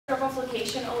of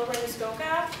locations all over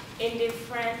Muskoka in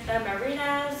different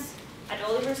marinas, at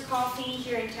Oliver's Coffee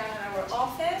here in town at our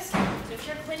office. So if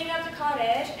you're cleaning up the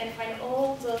cottage and find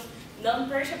all those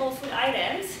non-perishable food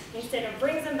items, instead of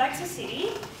bringing them back to city,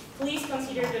 please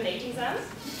consider donating them.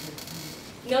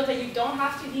 Note that you don't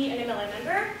have to be an MLA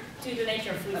member to donate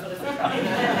your food for the food drive.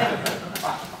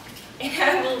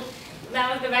 And we'll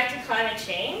now go back to climate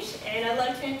change, and I'd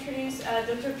like to introduce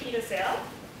Dr. Peter Sale.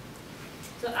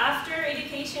 So after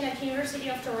education at University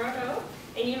of Toronto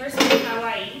and University of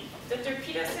Hawaii, Dr.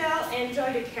 Peter Sale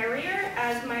enjoyed a career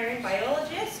as marine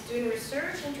biologist doing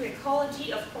research into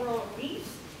ecology of coral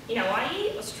reefs in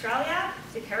Hawaii, Australia,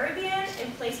 the Caribbean,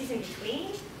 and places in between,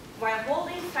 while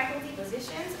holding faculty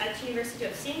positions at University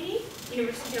of Sydney,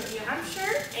 University of New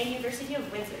Hampshire, and University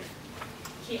of Windsor.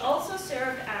 He also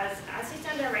served as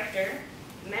Assistant Director,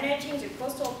 managing the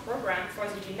coastal program for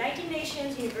the United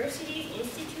Nations University's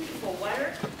Institute for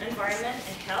Water, Environment,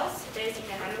 and Health, based in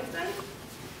Hamilton.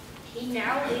 He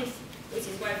now lives with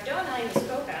his wife Donna in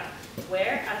Muskoka,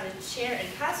 where, as the chair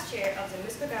and past chair of the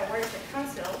Muskoka Watershed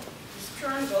Council, his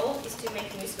current goal is to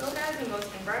make Muskoka the most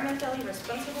environmentally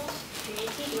responsible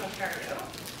community in Ontario.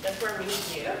 That's where we need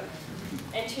you.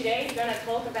 And today he's going to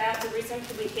talk about the recent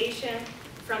publication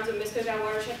from the Muskoka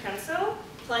Watershed Council,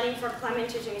 Planning for Climate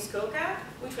Change in Muskoka,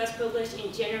 which was published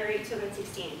in January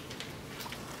 2016.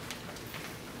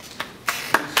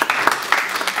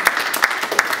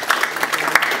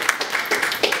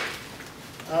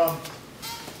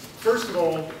 First of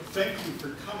all, thank you for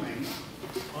coming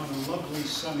on a lovely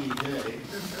sunny day,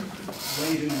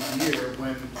 late in the year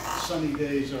when sunny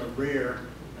days are rare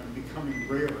and becoming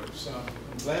rarer. So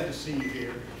I'm glad to see you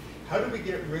here. How do we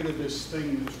get rid of this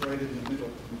thing that's right in the middle?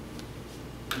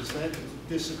 Does that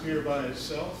disappear by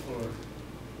itself, or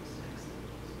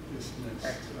this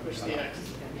next? Push the X.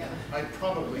 I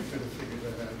probably could have figured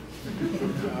that out.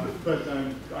 But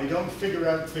I don't figure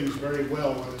out things very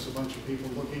well when there's a bunch of people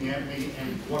looking at me,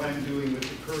 and what I'm doing with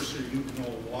the cursor you can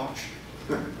all watch.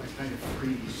 I kind of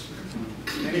freeze.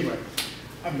 Anyway,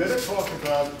 I'm going to talk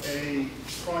about a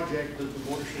project that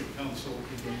the Watershed Council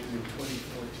began in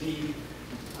 2014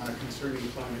 concerning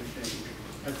climate change.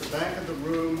 At the back of the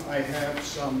room, I have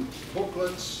some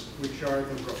booklets, which are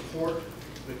the report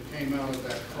that came out of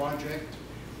that project.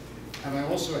 And I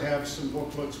also have some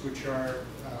booklets which are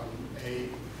a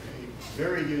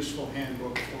very useful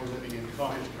handbook for living in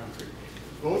cottage country.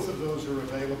 Both of those are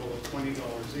available at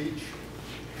 $20 each.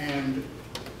 And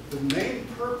the main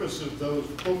purpose of those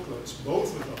booklets,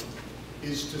 both of them,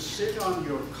 is to sit on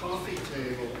your coffee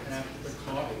table at the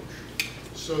cottage,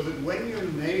 so that when your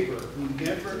neighbor, who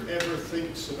never ever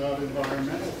thinks about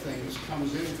environmental things,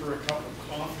 comes in for a cup of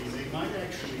coffee, they might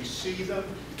actually see them,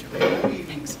 they might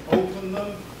even open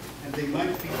them, and they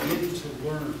might begin to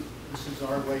learn. This is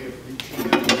our way of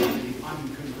reaching out to the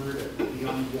unconverted, the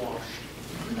unwashed.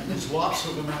 And there's lots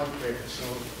of them out there, so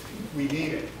we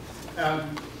need it.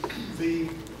 The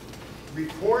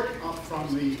report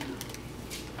from the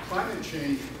Climate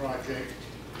Change Project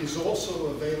is also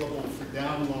available for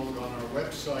download on our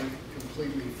website,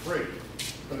 completely free.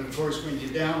 But of course, when you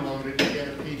download it, you get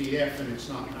a PDF, and it's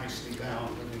not nicely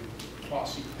bound in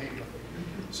glossy paper.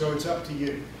 So it's up to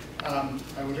you.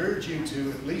 I would urge you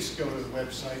to at least go to the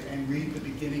website and read the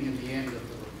beginning and the end of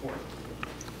the report.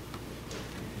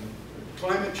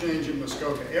 Climate change in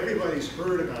Muskoka. Everybody's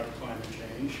heard about climate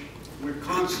change. We're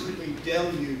constantly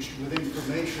deluged with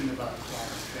information about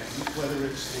climate change, whether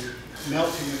it's the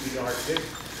melting of the Arctic,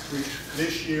 which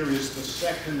this year is the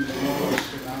second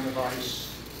lowest amount of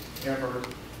ice ever.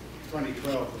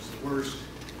 2012 was the worst,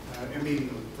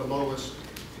 the lowest.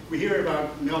 We hear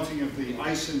about melting of the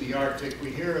ice in the Arctic.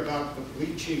 We hear about the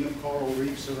bleaching of coral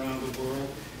reefs around the world.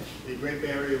 The Great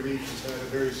Barrier Reef has had a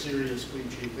very serious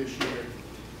bleaching this year.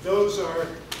 Those are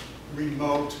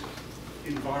remote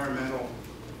environmental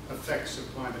effects of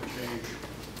climate change.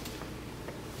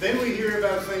 Then we hear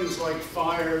about things like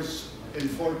fires in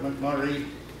Fort McMurray,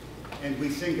 and we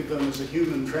think of them as a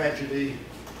human tragedy,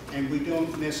 and we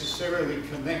don't necessarily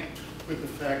connect with the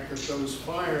fact that those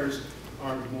fires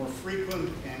are more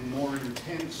frequent and more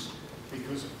intense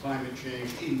because of climate change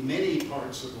in many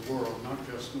parts of the world, not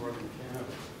just northern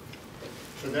Canada.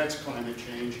 So that's climate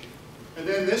change. And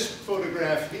then this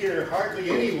photograph here, hardly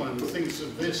anyone thinks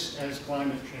of this as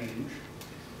climate change.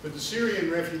 But the Syrian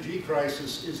refugee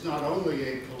crisis is not only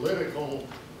a political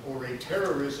or a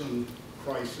terrorism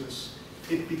crisis,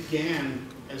 it began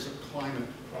as a climate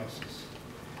crisis.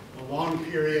 A long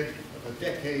period of a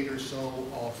decade or so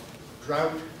of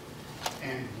drought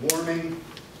and warming.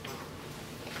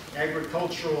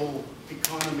 Agricultural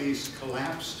economies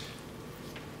collapsed.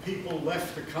 People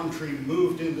left the country,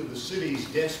 moved into the cities,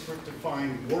 desperate to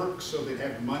find work so they'd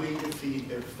have money to feed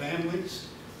their families.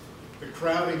 The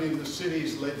crowding in the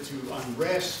cities led to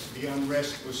unrest. The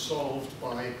unrest was solved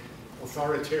by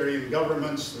authoritarian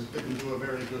governments that didn't do a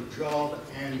very good job,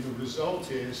 and the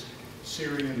result is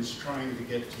Syrians trying to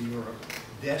get to Europe,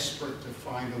 desperate to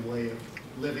find a way of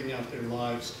living out their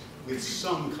lives with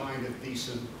some kind of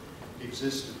decent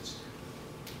existence.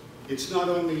 It's not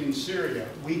only in Syria.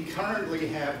 We currently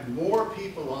have more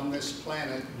people on this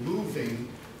planet moving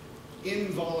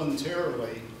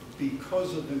involuntarily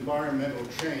because of environmental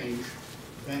change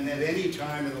than at any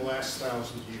time in the last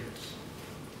 1,000 years.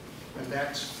 And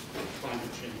that's climate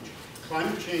change.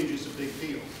 Climate change is a big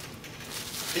deal.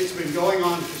 It's been going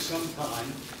on for some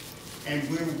time, and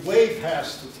we're way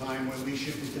past the time when we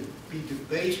should be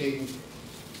debating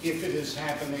if it is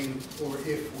happening or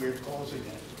if we're causing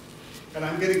it. And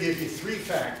I'm going to give you 3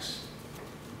 facts.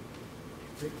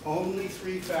 The only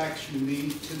 3 facts you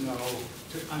need to know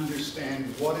to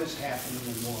understand what is happening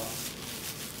and why.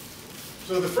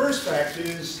 So the first fact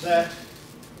is that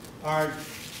our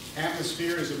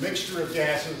atmosphere is a mixture of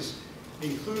gases,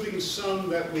 including some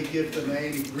that we give the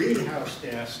name greenhouse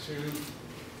gas to,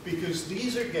 because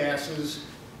these are gases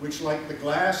which, like the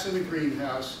glass in a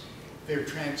greenhouse, they're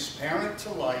transparent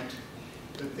to light,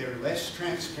 but they're less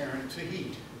transparent to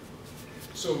heat.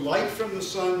 So light from the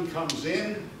sun comes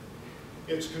in,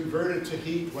 it's converted to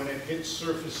heat when it hits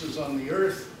surfaces on the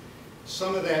Earth.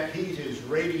 Some of that heat is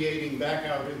radiating back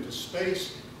out into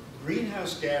space.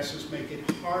 Greenhouse gases make it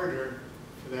harder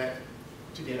for that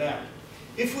to get out.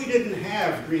 If we didn't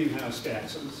have greenhouse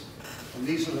gases, and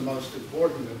these are the most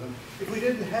important of them, if we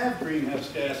didn't have greenhouse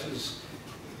gases,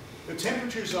 the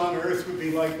temperatures on Earth would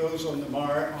be like those on the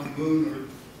moon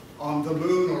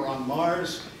or on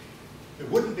Mars. There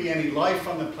wouldn't be any life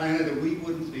on the planet, and we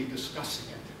wouldn't be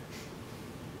discussing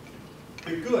it.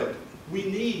 They're good. We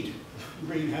need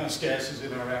greenhouse gases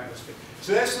in our atmosphere.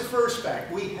 So that's the first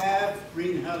fact. We have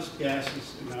greenhouse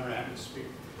gases in our atmosphere.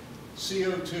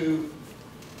 CO2,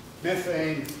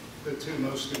 methane, the 2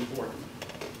 most important.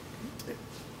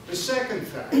 The second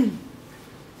fact,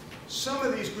 some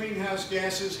of these greenhouse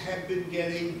gases have been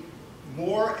getting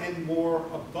more and more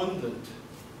abundant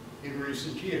in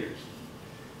recent years.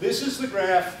 This is the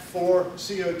graph for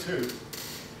CO2.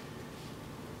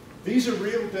 These are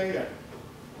real data.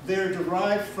 They're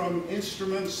derived from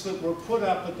instruments that were put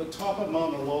up at the top of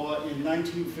Mauna Loa in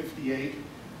 1958,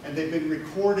 and they've been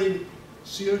recording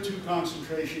CO2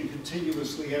 concentration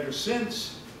continuously ever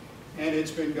since, and it's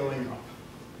been going up.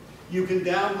 You can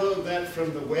download that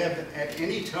from the web at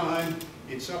any time.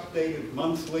 It's updated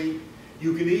monthly.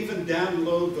 You can even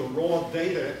download the raw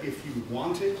data if you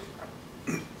want it.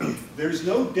 There's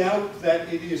no doubt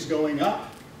that it is going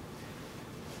up.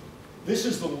 This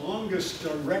is the longest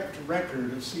direct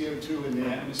record of CO2 in the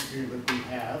atmosphere that we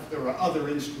have. There are other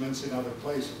instruments in other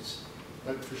places,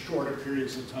 but for shorter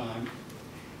periods of time.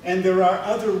 And there are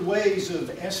other ways of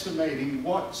estimating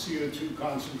what CO2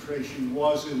 concentration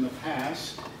was in the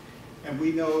past. And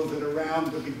we know that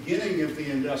around the beginning of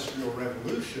the Industrial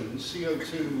Revolution,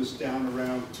 CO2 was down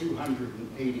around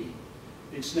 280.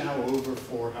 It's now over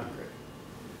 400.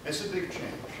 That's a big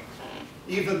change.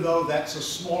 Even though that's a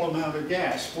small amount of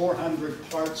gas, 400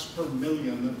 parts per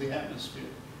million of the atmosphere.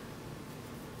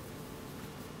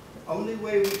 The only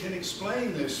way we can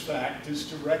explain this fact is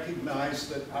to recognize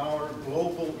that our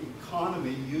global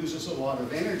economy uses a lot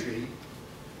of energy,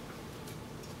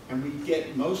 and we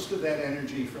get most of that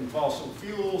energy from fossil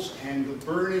fuels, and the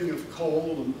burning of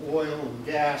coal and oil and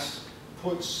gas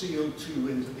puts CO2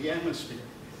 into the atmosphere.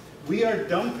 We are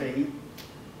dumping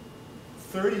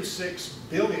 36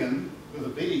 billion, with a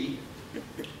B,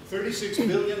 36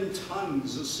 billion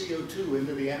tons of CO2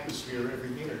 into the atmosphere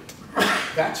every year.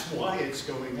 That's why it's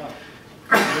going up.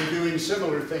 We're doing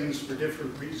similar things for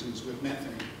different reasons with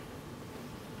methane.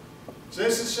 So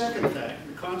that's the second fact.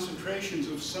 The concentrations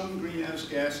of some greenhouse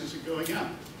gases are going up.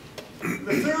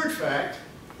 The third fact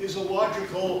is a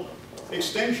logical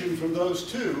extension from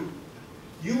those 2.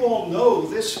 You all know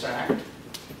this fact.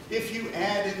 If you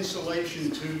add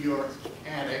insulation to your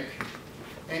attic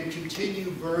and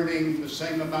continue burning the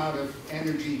same amount of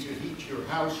energy to heat your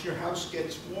house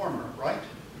gets warmer, right?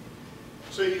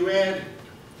 So you add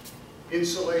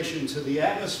insulation to the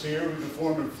atmosphere in the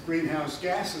form of greenhouse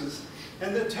gases,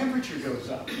 and the temperature goes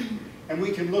up. And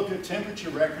we can look at temperature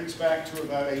records back to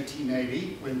about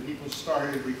 1880, when people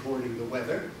started recording the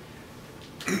weather,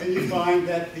 and you find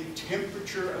that the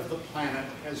temperature of the planet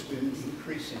has been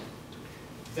increasing.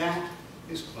 That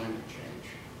is climate change.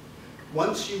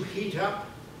 Once you heat up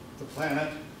the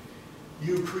planet,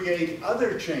 you create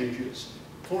other changes.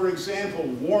 For example,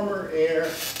 warmer air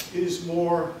is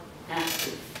more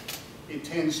active. It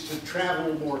tends to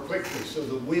travel more quickly, so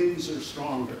the winds are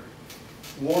stronger.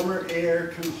 Warmer air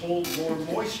can hold more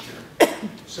moisture,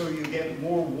 so you get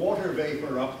more water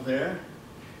vapor up there.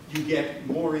 You get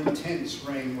more intense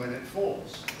rain when it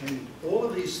falls. And all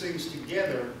of these things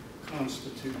together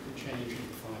constitute the change in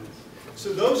climate.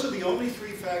 So those are the only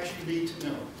 3 facts you need to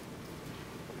know.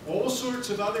 All sorts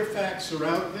of other facts are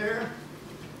out there.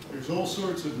 There's all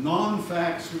sorts of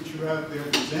non-facts which are out there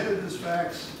presented as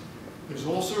facts. There's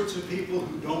all sorts of people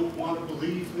who don't want to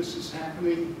believe this is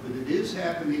happening, but it is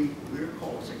happening. We're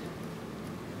causing it.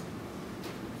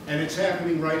 And it's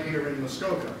happening right here in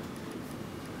Muskoka.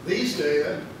 These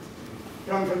data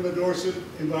come from the Dorset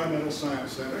Environmental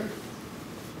Science Center,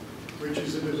 which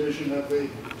is a division of the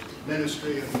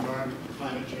Ministry of Environment and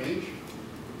Climate Change.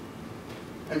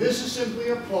 And this is simply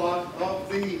a plot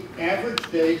of the average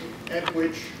date at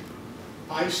which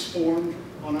ice formed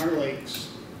on our lakes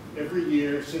every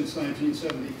year since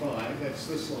 1975. That's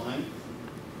this line.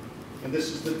 And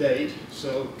this is the date.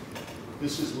 So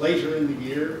this is later in the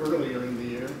year, earlier in the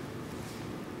year.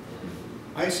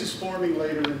 Ice is forming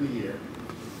later in the year.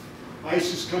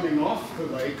 Ice is coming off the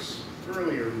lakes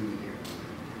earlier in the year.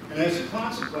 And as a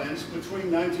consequence, between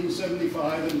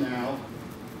 1975 and now,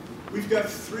 we've got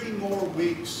 3 more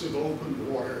weeks of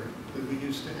open water than we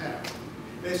used to have.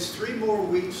 There's 3 more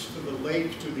weeks for the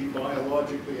lake to be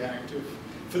biologically active,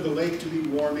 for the lake to be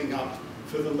warming up,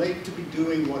 for the lake to be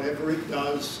doing whatever it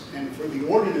does, and for the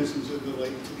organisms of the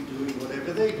lake to be doing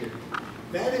whatever they do.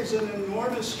 That is an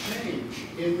enormous change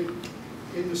in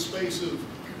the space of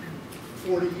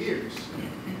 40 years.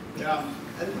 An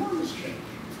enormous change.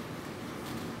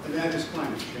 And that is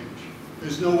climate change.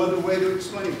 There's no other way to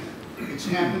explain that. It's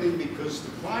happening because the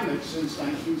climate since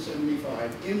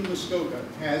 1975 in Muskoka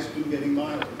has been getting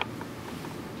milder.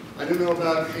 I don't know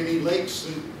about any lakes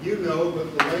that you know,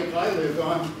 but the lake I live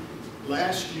on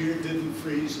last year didn't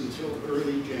freeze until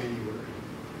early January.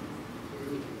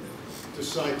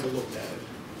 Decide to look at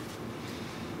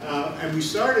it. And we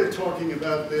started talking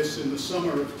about this in the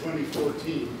summer of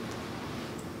 2014.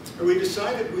 And we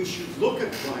decided we should look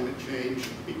at climate change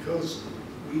because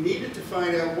we needed to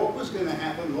find out what was going to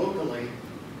happen locally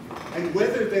and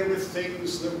whether there were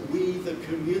things that we, the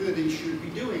community, should be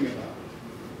doing about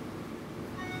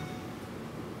it.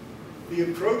 The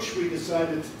approach we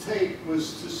decided to take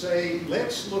was to say,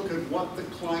 let's look at what the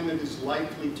climate is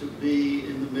likely to be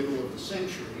in the middle of the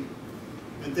century,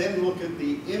 and then look at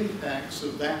the impacts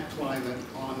of that climate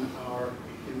on our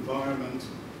environment,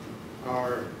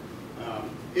 our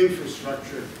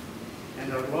infrastructure,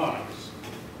 and our lives.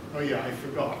 Oh yeah, I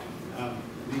forgot. I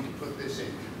need to put this in.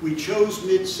 We chose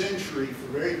mid-century for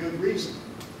very good reason.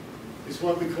 It's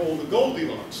what we call the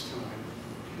Goldilocks time.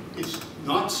 It's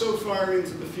not so far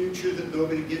into the future that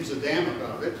nobody gives a damn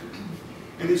about it,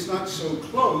 and it's not so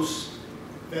close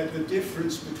that the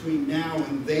difference between now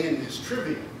and then is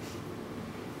trivial.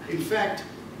 In fact,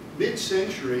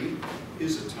 mid-century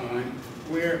is a time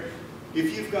where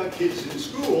if you've got kids in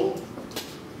school,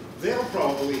 they'll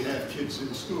probably have kids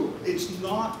in school. It's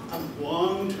not a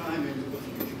long time into the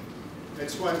future.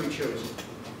 That's why we chose it.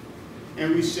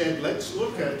 And we said, let's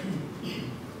look at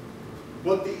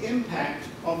what the impact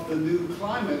of the new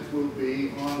climate will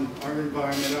be on our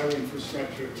environment, our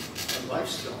infrastructure, our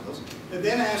lifestyles, and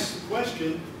then ask the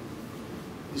question,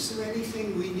 is there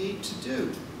anything we need to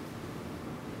do?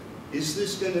 Is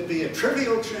this going to be a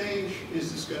trivial change?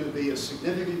 Is this going to be a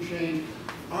significant change?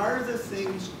 Are there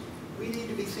things we need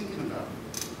to be thinking about?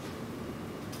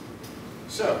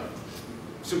 So,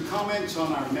 some comments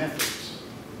on our methods.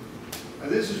 Now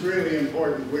this is really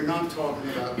important. We're not talking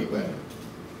about the weather.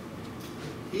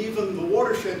 Even the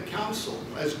Watershed Council,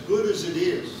 as good as it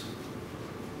is,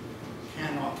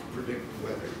 cannot predict the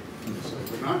weather. So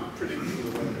we're not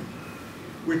predicting the weather.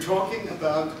 We're talking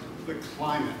about the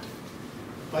climate.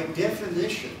 By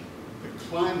definition, the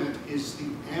climate is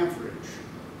the average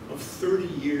of 30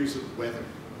 years of weather.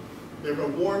 There are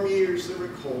warm years, there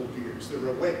are cold years, there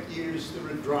are wet years, there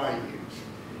are dry years.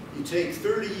 You take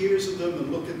 30 years of them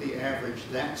and look at the average,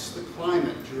 that's the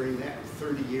climate during that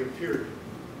 30-year period.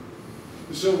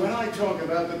 So when I talk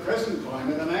about the present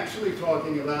climate, I'm actually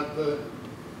talking about the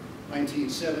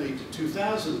 1970 to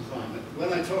 2000 climate.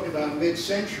 When I talk about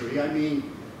mid-century, I mean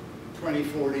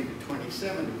 2040 to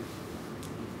 2070.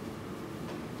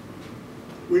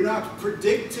 We're not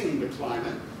predicting the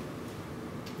climate.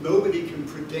 Nobody can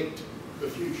predict the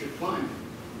future climate.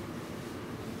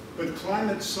 But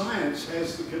climate science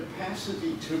has the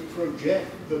capacity to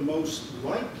project the most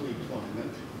likely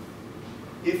climate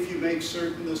if you make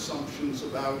certain assumptions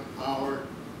about our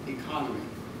economy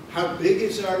How big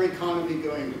is our economy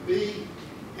going to be?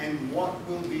 And what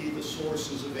will be the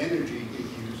sources of energy it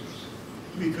uses?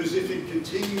 Because if it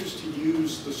continues to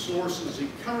use the sources it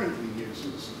currently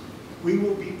uses, we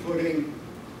will be putting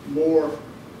more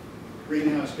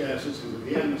greenhouse gases into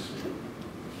the atmosphere.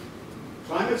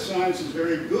 Climate science is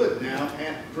very good now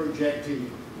at projecting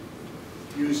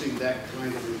using that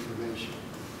kind of information.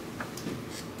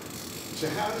 So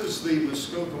how does the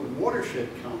Muskoka Watershed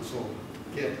Council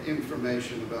get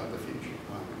information about the future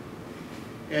climate?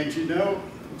 And you know,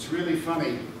 it's really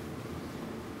funny.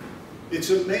 It's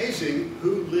amazing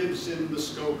who lives in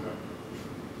Muskoka.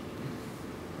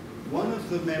 One of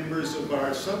the members of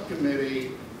our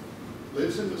subcommittee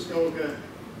lives in Muskoka.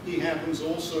 He happens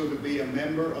also to be a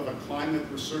member of a climate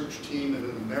research team at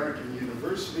an American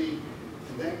university,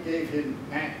 and that gave him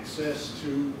access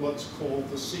to what's called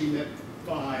the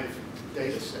CMIP-5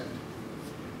 data set,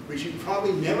 which you've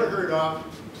probably never heard of,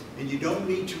 and you don't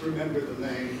need to remember the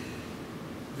name.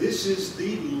 This is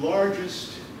the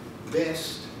largest,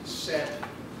 best set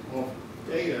of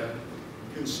data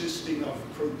consisting of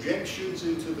projections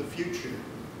into the future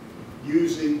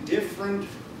using different,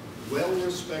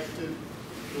 well-respected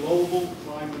global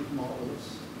climate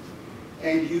models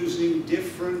and using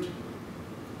different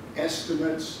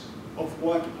estimates of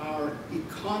what our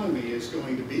economy is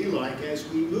going to be like as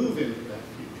we move into that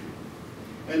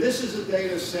future. And this is a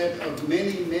data set of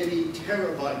many, many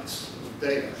terabytes of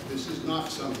data. This is not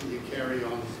something you carry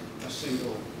on a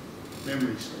single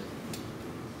memory stick.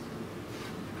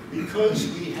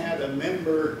 Because we had a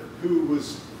member who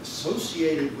was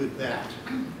associated with that,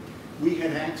 we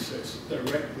had access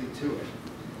directly to it.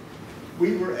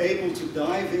 We were able to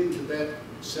dive into that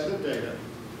set of data.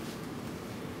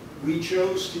 We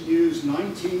chose to use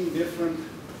 19 different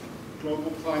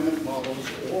global climate models,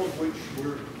 all of which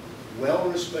were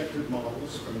well-respected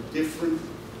models from different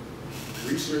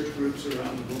research groups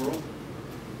around the world.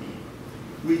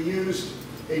 We used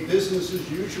a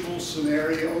business-as-usual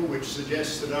scenario which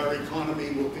suggests that our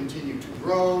economy will continue to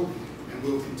grow and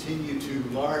will continue to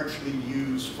largely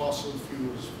use fossil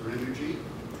fuels for energy.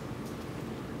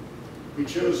 We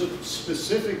chose a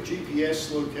specific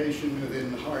GPS location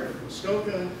within the heart of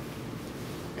Muskoka,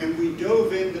 and we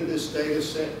dove into this data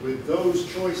set with those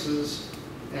choices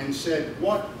and said,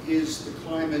 what is the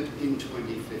climate in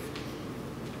 2050?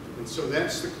 And so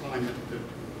that's the climate that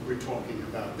we're talking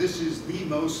about. This is the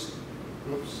most,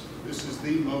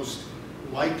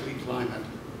 likely climate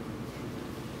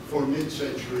for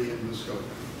mid-century in Muskoka.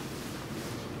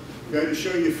 I'm going to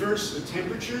show you first the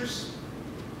temperatures.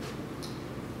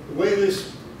 The way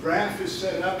this graph is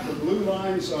set up, the blue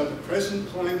lines are the present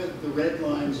climate, the red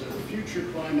lines are the future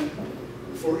climate.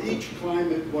 For each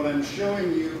climate, what I'm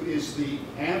showing you is the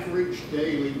average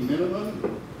daily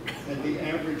minimum and the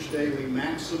average daily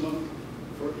maximum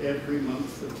for every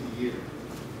month of the year.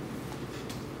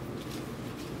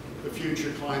 The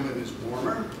future climate is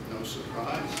warmer, no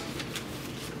surprise.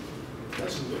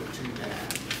 Doesn't look too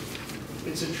bad.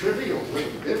 It's a trivial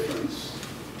little difference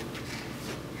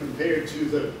compared to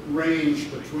the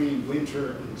range between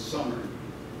winter and summer.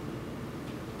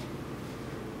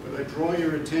 But I draw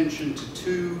your attention to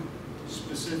two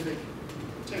specific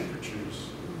temperatures.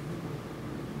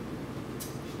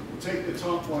 We'll take the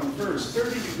top one first,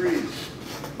 30 degrees.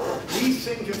 We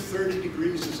think of 30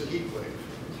 degrees as a heat wave.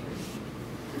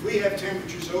 If we have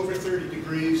temperatures over 30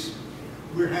 degrees,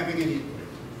 we're having a heat wave.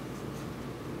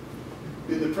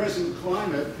 In the present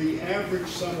climate, the average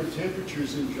summer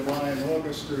temperatures in July and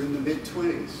August are in the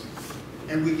mid-20s,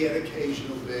 and we get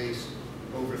occasional days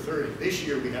over 30. This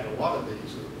year we had a lot of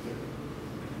days over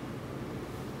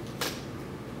 30.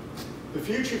 The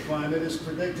future climate is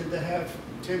predicted to have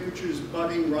temperatures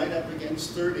butting right up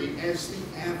against 30 as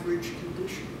the average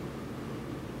condition.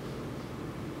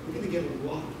 We're going to get a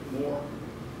lot more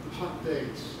hot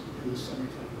days in the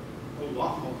summertime, a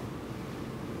lot more.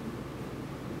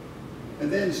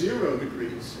 And then 0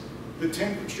 degrees, the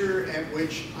temperature at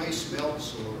which ice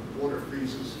melts or water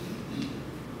freezes.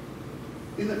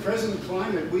 In the present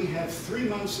climate, we have 3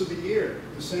 months of the year,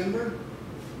 December,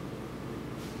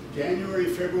 January,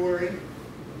 February,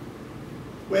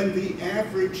 when the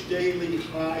average daily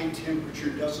high temperature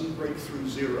doesn't break through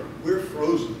 0. We're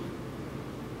frozen.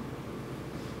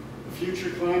 The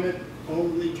future climate,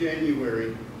 only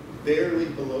January, barely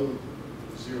below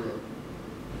 0.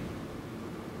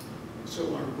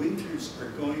 So our winters are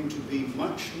going to be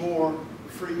much more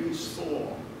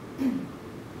freeze-thaw than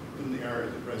they are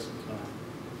at the present time.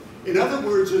 In other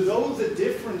words, although the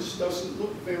difference doesn't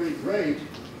look very great,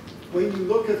 when you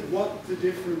look at what the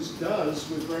difference does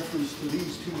with reference to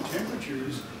these two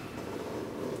temperatures,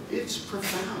 it's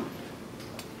profound.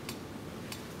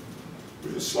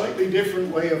 With a slightly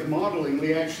different way of modeling,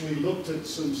 we actually looked at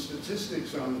some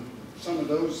statistics on some of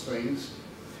those things.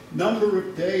 Number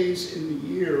of days in the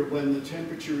year when the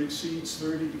temperature exceeds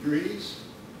 30 degrees.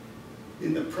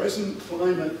 In the present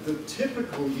climate, the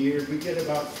typical year, we get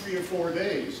about 3 or 4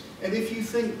 days. And if you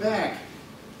think back,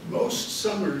 most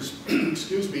summers,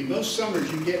 excuse me, most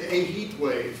summers you get a heat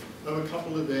wave of a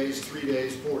couple of days, 3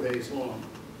 days, 4 days long.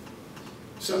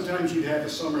 Sometimes you'd have a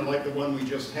summer like the one we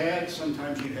just had.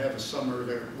 Sometimes you'd have a summer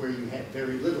where you had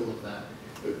very little of that.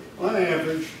 But on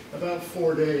average, about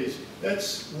 4 days.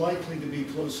 That's likely to be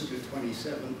closer to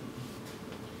 27.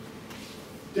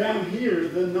 Down here,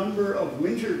 the number of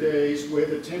winter days where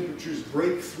the temperatures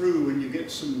break through and you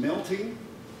get some melting.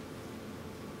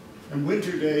 And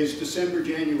winter days, December,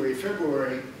 January,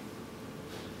 February,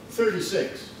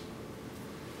 36.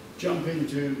 Jumping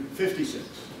to 56.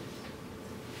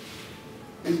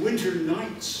 And winter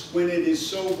nights, when it is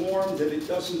so warm that it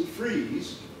doesn't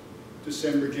freeze,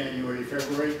 December, January,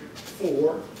 February,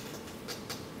 4,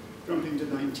 jumping to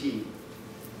 19.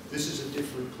 This is a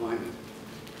different climate.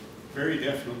 Very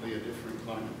definitely a different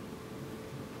climate.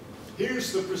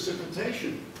 Here's the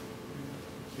precipitation,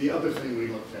 the other thing we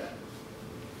looked at.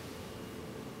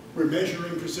 We're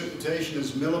measuring precipitation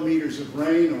as millimeters of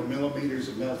rain or millimeters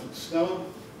of melted snow.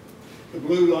 The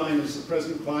blue line is the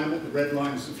present climate, the red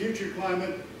line is the future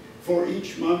climate. For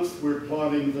each month, we're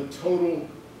plotting the total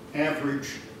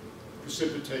average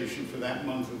precipitation for that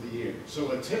month of the year.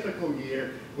 So a typical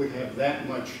year would have that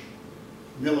much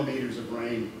millimeters of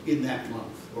rain in that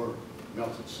month, or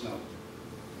melted snow.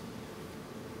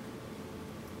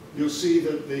 You'll see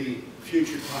that the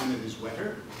future climate is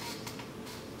wetter,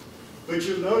 but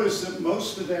you'll notice that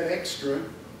most of that extra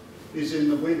is in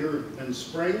the winter and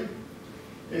spring.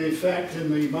 And in fact,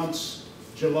 in the months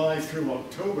July through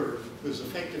October, there's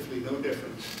effectively no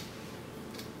difference.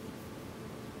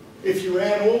 If you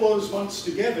add all those months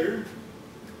together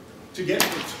to get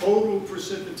the total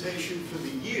precipitation for the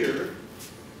year,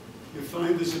 you'll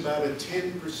find there's about a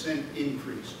 10%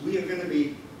 increase. We are going to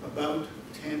be about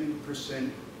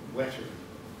 10% wetter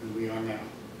than we are now.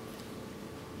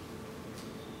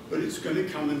 But it's going to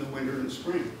come in the winter and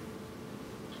spring.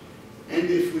 And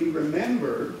if we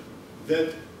remember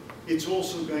that it's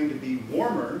also going to be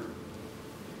warmer,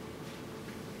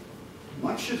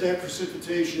 much of that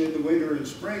precipitation in the winter and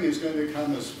spring is going to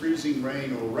come as freezing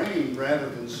rain or rain rather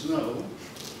than snow.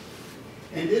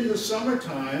 And in the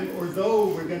summertime, although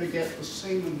we're going to get the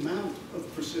same amount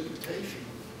of precipitation,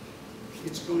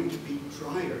 it's going to be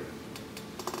drier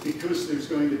because there's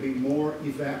going to be more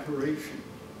evaporation.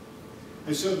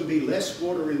 And so there'll be less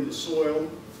water in the soil,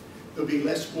 there'll be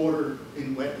less water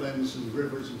in wetlands and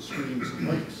rivers and streams and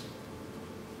lakes.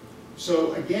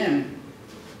 So again,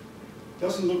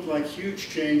 doesn't look like huge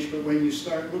change, but when you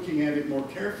start looking at it more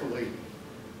carefully,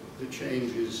 the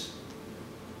change is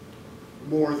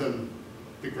more than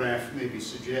the graph maybe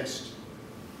suggests.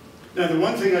 Now, the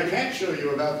one thing I can't show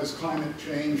you about this climate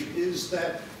change is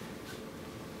that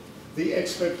the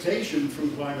expectation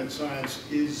from climate science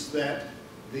is that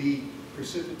the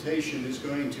precipitation is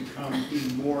going to come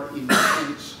in more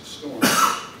intense storms,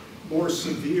 more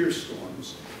severe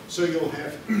storms. So you'll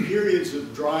have periods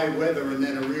of dry weather and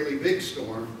then a really big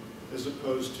storm, as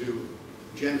opposed to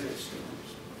gentle storms.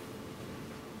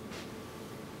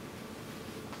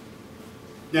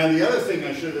 Now, the other thing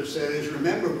I should have said is,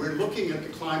 remember, we're looking at the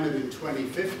climate in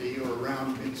 2050 or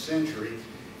around mid-century.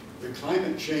 The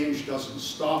climate change doesn't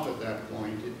stop at that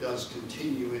point. It does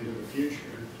continue into the future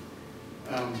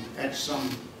at some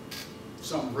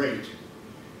rate.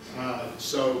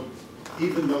 So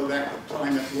even though that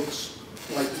climate looks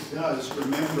like it does,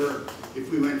 remember,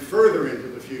 if we went further into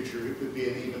the future, it would be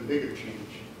an even bigger change.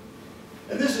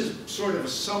 And this is sort of a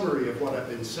summary of what I've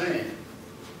been saying.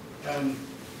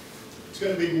 It's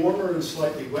going to be warmer and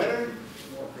slightly wetter,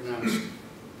 more pronounced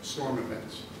storm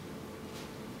events.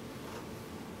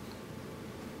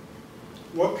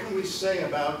 What can we say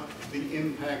about the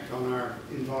impact on our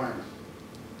environment?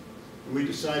 And we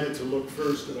decided to look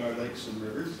first at our lakes and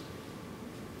rivers.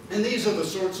 And these are the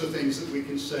sorts of things that we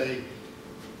can say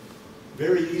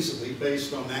very easily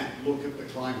based on that look at the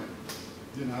climate.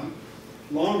 You know,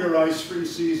 longer ice-free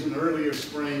season, earlier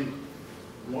spring,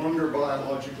 longer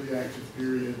biologically active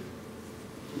period,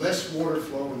 less water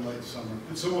flow in late summer,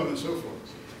 and so on and so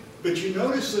forth. But you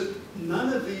notice that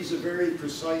none of these are very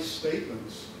precise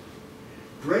statements.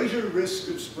 Greater risk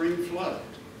of spring flood.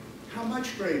 How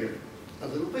much greater? A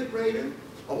little bit greater?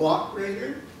 A lot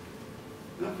greater?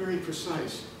 Not very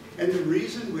precise. And the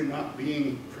reason we're not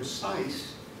being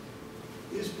precise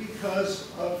is because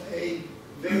of a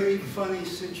very funny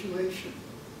situation.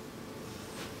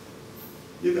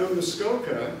 You know,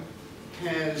 Muskoka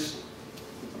has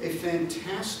a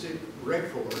fantastic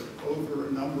record over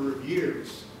a number of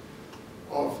years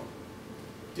of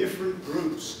different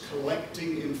groups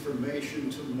collecting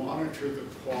information to monitor the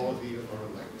quality of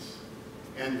our lakes.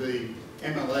 And the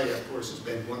MLA, of course, has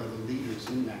been one of the leaders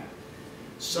in that.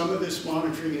 Some of this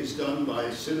monitoring is done by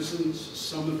citizens,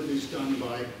 some of it is done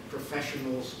by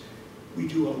professionals. We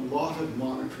do a lot of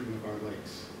monitoring of our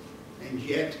lakes, and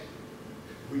yet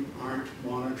we aren't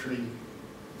monitoring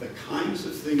the kinds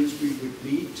of things we would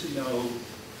need to know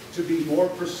to be more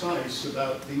precise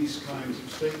about these kinds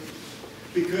of statements.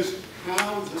 Because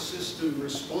how the system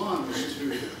responds to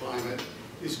the climate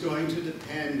is going to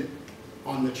depend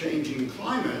on the changing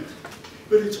climate,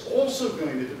 but it's also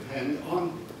going to depend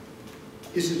on,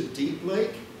 is it a deep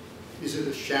lake? Is it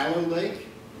a shallow lake?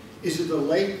 Is it a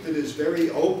lake that is very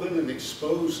open and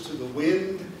exposed to the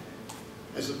wind,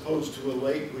 as opposed to a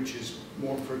lake which is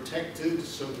more protected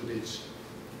so that it's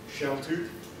sheltered?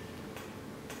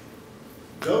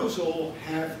 Those all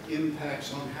have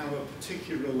impacts on how a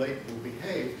particular lake will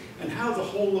behave, and how the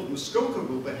whole of Muskoka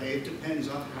will behave depends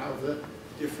on how the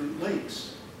different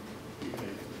lakes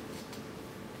behave.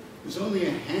 There's only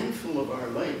a handful of our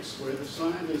lakes where the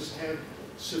scientists have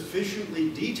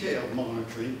sufficiently detailed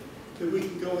monitoring that we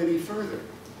can go any further.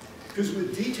 Because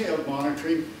with detailed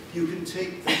monitoring, you can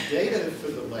take the data for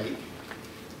the lake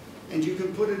and you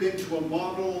can put it into a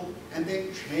model and then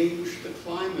change the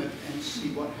climate and see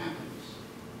what happens.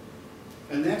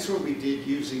 And that's what we did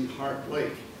using Heart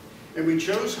Lake. And we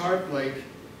chose Heart Lake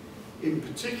in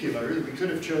particular. We could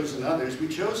have chosen others. We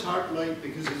chose Heart Lake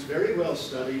because it's very well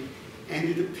studied and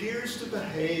it appears to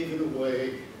behave in a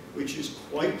way which is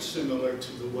quite similar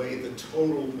to the way the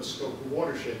total Muskoka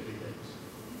watershed behaves.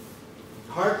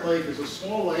 Heart Lake is a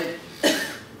small lake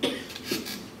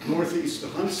northeast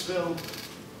of Huntsville.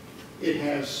 It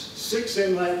has 6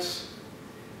 inlets,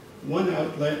 1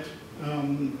 outlet.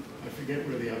 I forget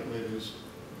where the outlet is.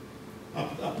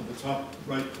 Up at the top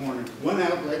right corner. 1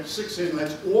 outlet, 6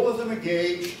 inlets. All of them are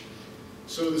gauged,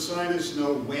 so the scientists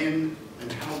know when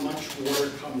and how much water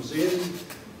comes in,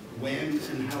 when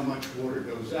and how much water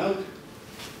goes out.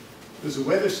 There's a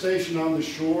weather station on the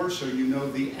shore, so you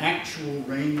know the actual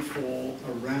rainfall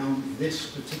around this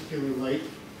particular lake,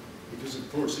 because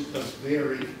of course it does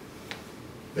vary.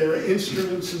 There are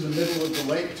instruments in the middle of the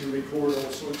lake to record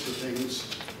all sorts of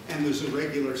things, and there's a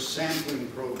regular sampling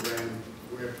program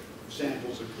where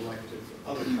samples are collected,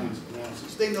 other kinds of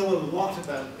analysis. They know a lot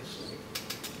about this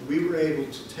lake. We were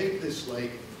able to take this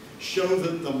lake, show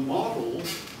that the model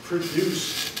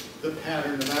produced the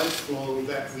pattern of outflow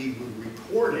that we were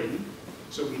reporting,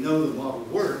 so we know the model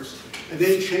works, and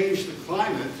then change the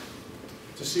climate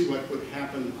to see what would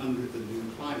happen under the new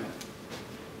climate.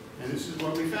 And this is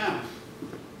what we found.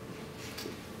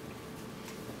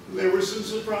 There were some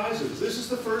surprises. This is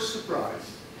the first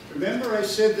surprise. Remember I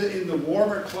said that in the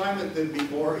warmer climate there'd be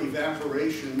more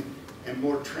evaporation and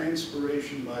more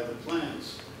transpiration by the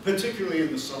plants, particularly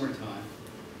in the summertime.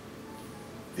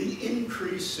 The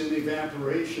increase in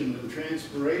evaporation and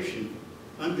transpiration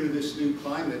under this new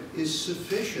climate is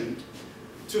sufficient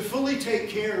to fully take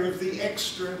care of the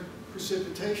extra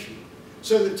precipitation.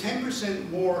 So the 10%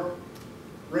 more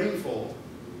rainfall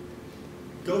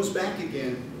goes back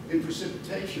again in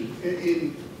precipitation,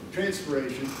 in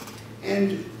transpiration,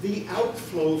 and the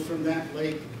outflow from that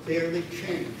lake barely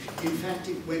changed. In fact,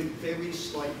 it went very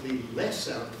slightly less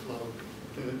outflow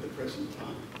than at the present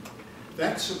time.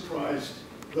 That surprised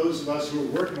those of us who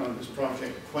were working on this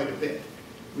project quite a bit.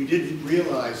 We didn't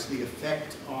realize the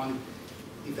effect on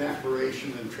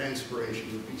evaporation and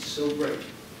transpiration would be so great.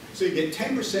 So you get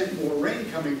 10% more rain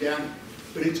coming down,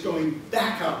 but it's going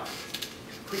back up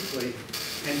quickly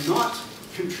and not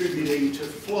contributing to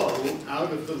flow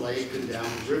out of the lake and down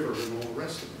the river and all the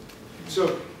rest of it.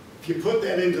 So if you put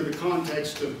that into the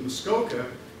context of Muskoka,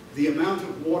 the amount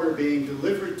of water being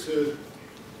delivered to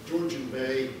Georgian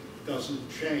Bay doesn't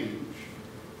change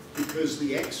because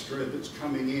the extra that's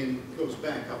coming in goes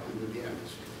back up into the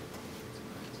atmosphere.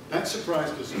 That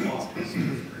surprised us a lot.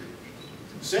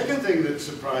 The second thing that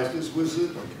surprised us was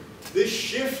that this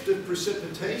shift of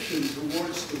precipitation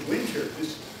towards the winter,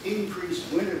 this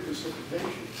increased winter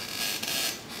precipitation,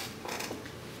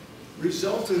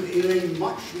 resulted in a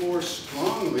much more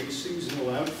strongly seasonal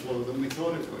outflow than we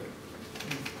thought it would.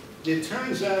 It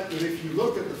turns out that if you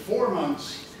look at the 4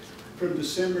 months from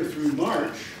December through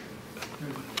March,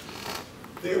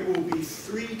 there will be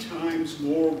 3 times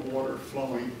more water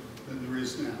flowing than there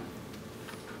is now.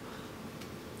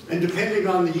 And depending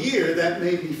on the year, that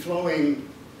may be flowing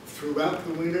throughout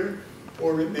the winter,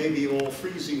 or it may be all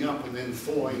freezing up and then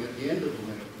thawing at the end of the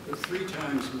winter, but 3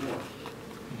 times more.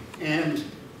 And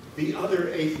the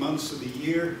other 8 months of the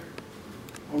year,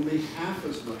 only half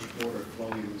as much water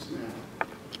flowing as now.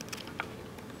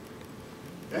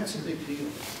 That's a big deal.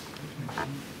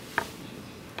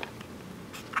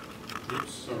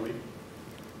 Oops, sorry.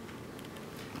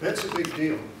 That's a big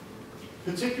deal.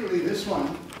 Particularly this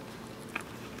one.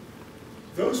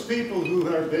 Those people who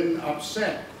have been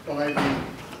upset by the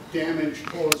damage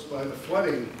caused by the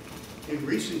flooding in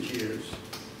recent years,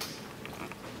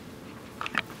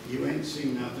 you ain't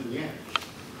seen nothing yet.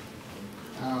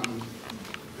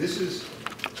 This is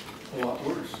a lot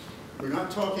worse. We're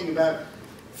not talking about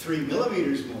 3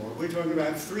 millimeters more. We're talking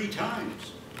about 3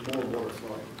 times more water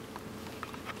flowing.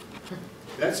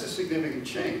 That's a significant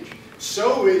change.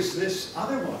 So is this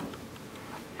other one.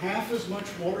 Half as much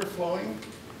water flowing.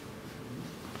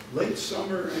 Late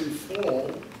summer and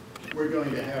fall, we're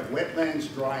going to have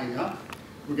wetlands drying up.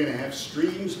 We're going to have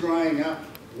streams drying up,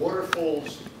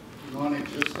 waterfalls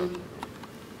non-existent.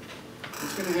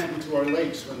 What's going to happen to our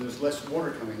lakes when there's less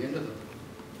water coming into them?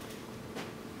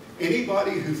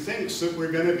 Anybody who thinks that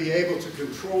we're going to be able to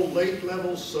control lake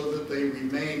levels so that they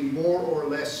remain more or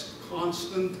less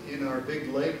constant in our big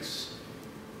lakes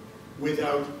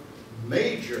without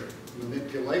major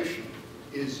manipulation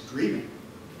is dreaming.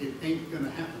 It ain't going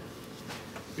to happen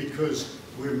because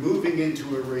we're moving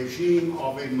into a regime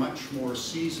of a much more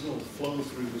seasonal flow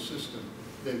through the system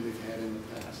than we've had in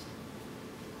the past.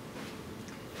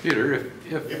 Peter,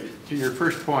 if to your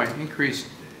first point, increased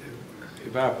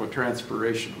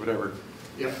evapotranspiration, whatever,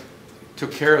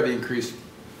 took care of the increased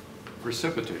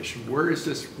precipitation, where is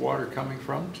this water coming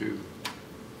from to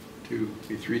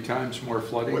be 3 times more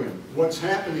flooding? What's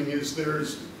happening is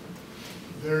there's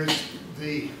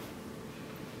the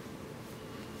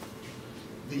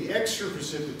extra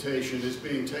precipitation is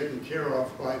being taken care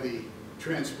of by the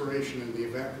transpiration and the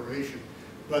evaporation,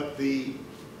 but the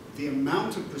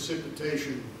amount of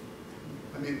precipitation,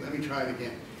 let me try it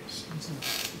again.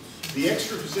 The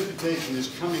extra precipitation is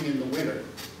coming in the winter.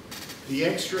 The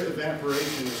extra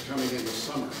evaporation is coming in the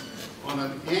summer. On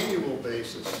an annual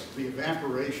basis, the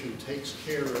evaporation takes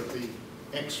care of the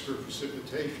extra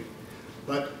precipitation.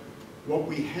 But what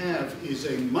we have is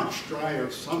a much drier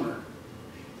summer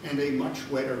and a much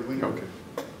wetter winter. Okay.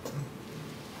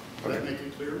 Does that make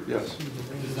it clear? Yes.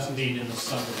 Does that mean in the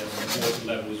summer that the water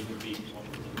levels would be?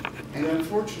 And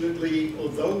unfortunately,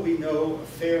 although we know a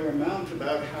fair amount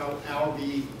about how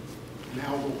algae and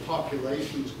algal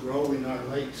populations grow in our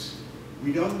lakes,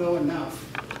 we don't know enough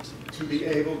to be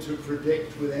able to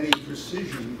predict with any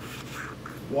precision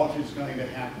what is going to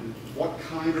happen, what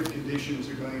kind of conditions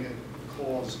are going to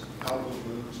cause algal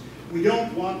blooms. We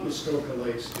don't want Muskoka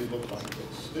lakes to look like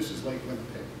this. This is Lake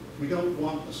Winnipeg. We don't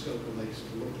want Muskoka lakes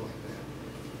to look like that.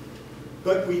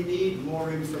 But we need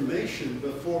more information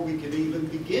before we can even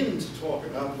begin to talk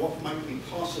about what might be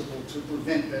possible to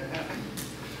prevent that happening.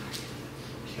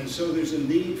 And so there's a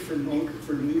need for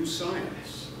new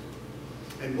science.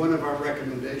 And one of our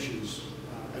recommendations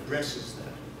addresses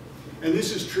that. And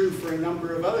this is true for a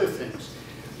number of other things.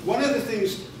 One of the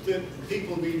things that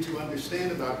people need to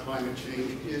understand about climate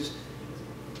change is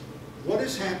what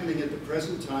is happening at the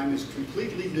present time is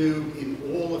completely new in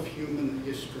all of human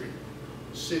history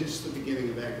since the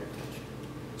beginning of agriculture.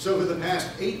 So for the past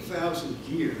 8,000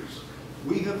 years,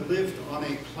 we have lived on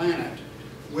a planet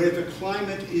where the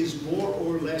climate is more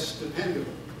or less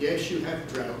dependable. Yes, you have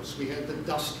droughts. We had the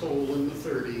Dust Bowl in the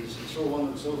 30s and so on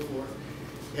and so forth,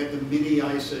 and the mini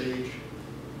ice age.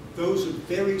 Those are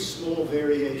very small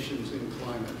variations in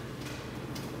climate.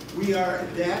 We are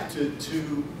adapted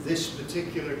to this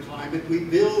particular climate. We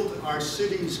build our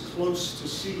cities close to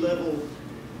sea level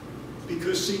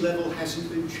because sea level hasn't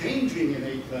been changing in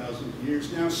 8,000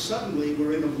 years. Now suddenly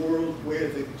we're in a world where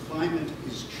the climate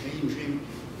is changing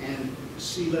and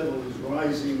sea level is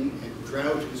rising and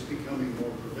drought is becoming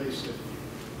more pervasive.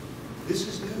 This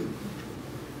is new.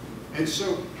 And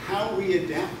so how we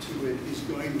adapt to it is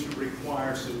going to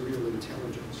require some real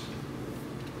intelligence.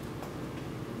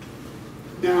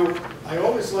 Now, I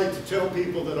always like to tell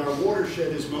people that our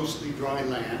watershed is mostly dry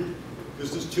land,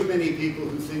 because there's too many people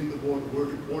who think the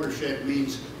word watershed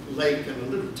means lake and a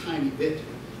little tiny bit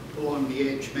along the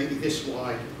edge, maybe this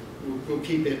wide. We'll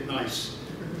keep it nice.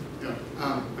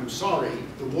 I'm sorry,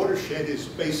 the watershed is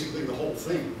basically the whole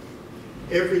thing.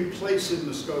 Every place in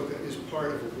Muskoka is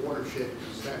part of a watershed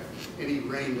because that any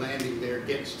rain landing there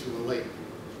gets to a lake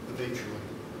eventually.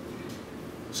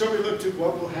 So we looked at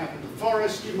what will happen to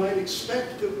forests. You might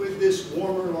expect that with this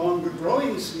warmer, longer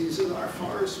growing season, our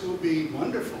forests will be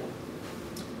wonderful.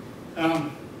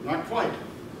 Not quite.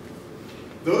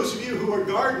 Those of you who are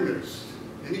gardeners,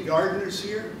 any gardeners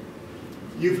here?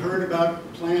 You've heard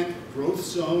about plant growth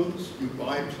zones. You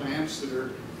buy plants that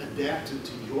are adapted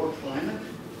to your climate.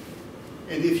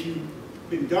 And if you've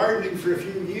been gardening for a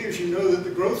few years, you know that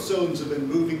the growth zones have been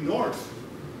moving north.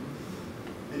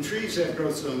 And trees have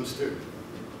growth zones too.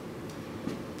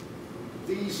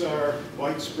 These are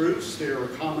white spruce. They're a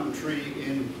common tree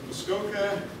in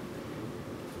Muskoka.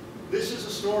 This is a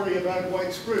story about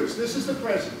white spruce. This is the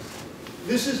present.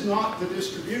 This is not the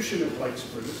distribution of white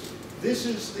spruce. This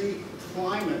is the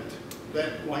climate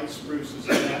that white spruce is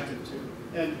adapted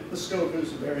to. And Muskoka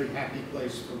is a very happy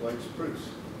place for white spruce.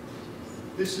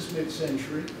 This is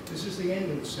mid-century. This is the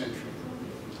end of the century.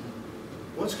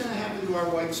 What's going to happen to our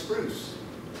white spruce?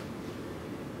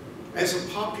 As a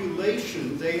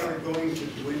population, they are going to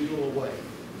dwindle away.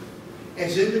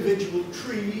 As individual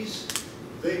trees,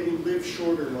 they will live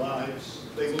shorter lives.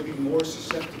 They will be more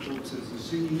susceptible to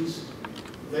disease.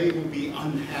 They will be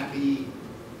unhappy,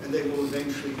 and they will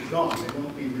eventually be gone. They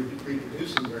won't be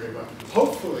reproducing very well.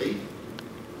 Hopefully,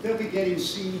 they'll be getting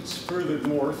seeds further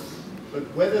north, but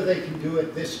whether they can do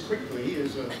it this quickly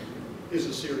is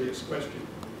a serious question.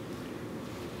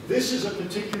 This is a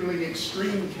particularly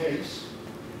extreme case,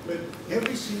 but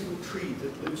every single tree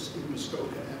that lives in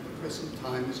Muskoka at the present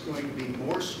time is going to be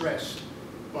more stressed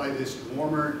by this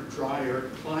warmer, drier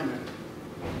climate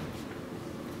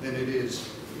than it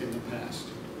is in the past.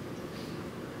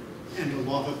 And a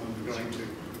lot of them are going to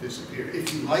disappear.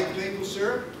 If you like maple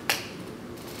syrup,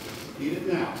 eat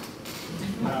it now.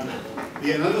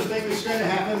 The another thing that's going to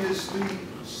happen is the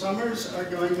summers are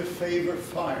going to favor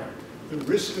fire. The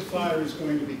risk of fire is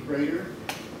going to be greater.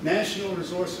 National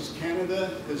Resources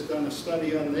Canada has done a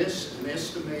study on this and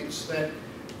estimates that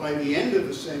by the end of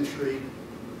the century,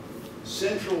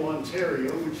 Central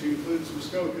Ontario, which includes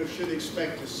Muskoka, should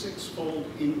expect a 6-fold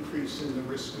increase in the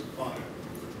risk of fire.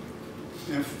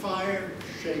 Now, fire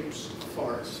shapes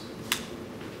forest.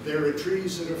 There are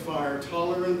trees that are fire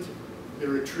tolerant.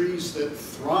 There are trees that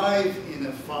thrive in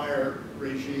a fire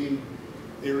regime.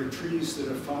 There are trees that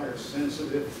are fire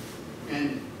sensitive.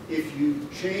 And if you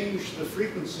change the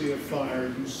frequency of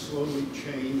fire, you slowly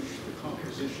change the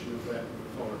composition of that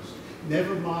forest.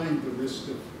 Never mind the risk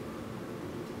of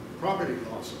property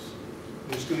losses.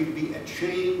 There's going to be a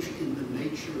change in the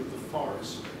nature of the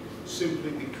forest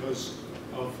simply because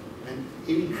of an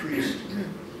increased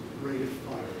rate of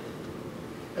fire.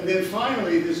 And then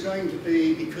finally, there's going to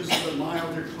be, because of the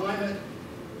milder climate,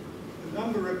 a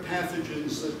number of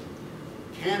pathogens that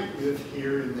can't live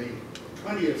here in the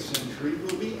 20th century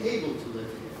will be able to live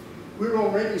here. We're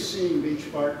already seeing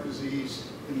beach bark disease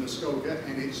in Muskoka,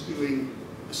 and it's doing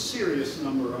a serious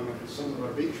number on some of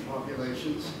our beach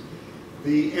populations.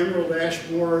 The emerald ash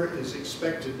borer is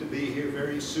expected to be here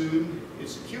very soon.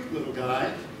 It's a cute little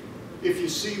guy. If you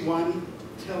see one,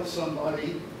 tell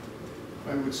somebody.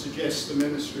 I would suggest the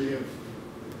Ministry of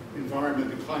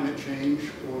Environment and Climate Change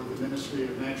or the Ministry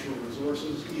of Natural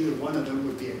Resources. Either one of them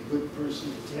would be a good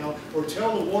person to tell. Or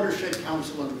tell the Watershed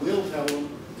Council, and we'll tell them.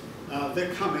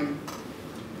 They're coming.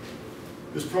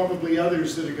 There's probably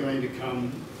others that are going to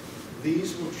come.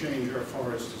 These will change our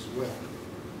forest as well.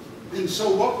 And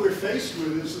so what we're faced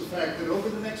with is the fact that over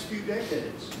the next few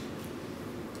decades,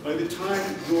 by the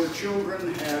time your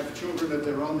children have children of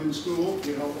their own in school,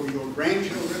 you know, or your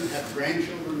grandchildren have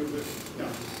grandchildren of their,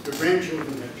 no, your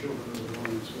grandchildren have children of their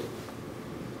own in school,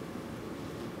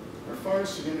 our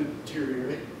forests are going to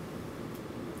deteriorate,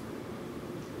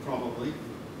 probably.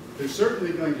 They're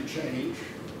certainly going to change,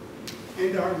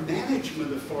 and our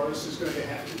management of forests is going to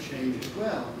have to change as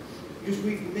well. Because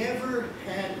we've never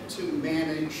had to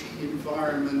manage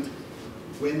environment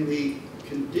when the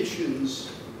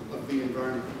conditions of the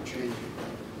environment are changing.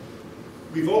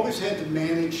 We've always had to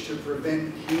manage to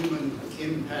prevent human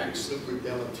impacts that were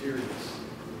deleterious.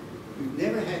 We've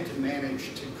never had to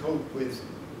manage to cope with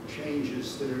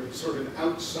changes that are sort of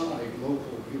outside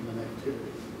local human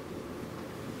activity.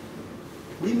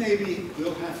 We maybe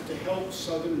will have to help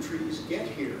southern trees get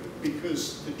here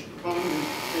because the climate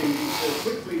is changing so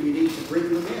quickly we need to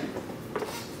bring them in.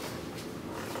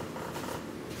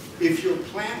 If you're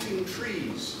planting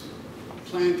trees,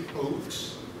 plant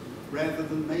oaks rather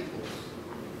than maples.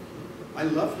 I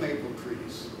love maple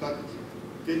trees, but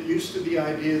get used to the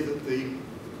idea that the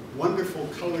wonderful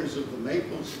colors of the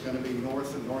maples are going to be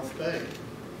north of North Bay,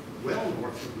 well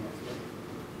north of North Bay.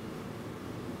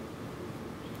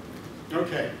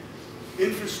 Okay,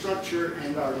 infrastructure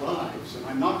and our lives. And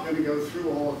I'm not going to go through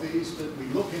all of these, but we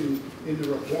look in the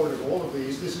report at all of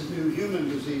these. This is new human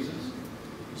diseases.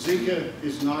 Zika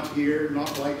is not here,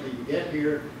 not likely to get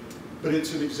here, but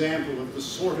it's an example of the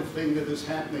sort of thing that is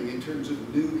happening in terms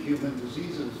of new human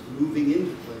diseases moving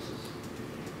into places.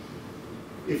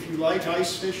 If you like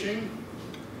ice fishing,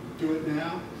 do it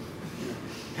now.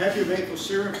 Have your maple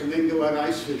syrup and then go out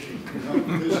ice fishing. You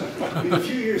know, because in a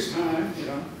few years' time, you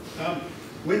know,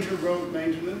 winter road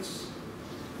maintenance.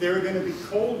 There are going to be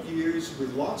cold years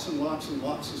with lots and lots and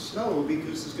lots of snow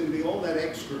because there's going to be all that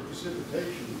extra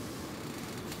precipitation.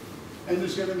 And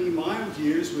there's going to be mild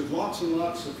years with lots and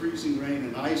lots of freezing rain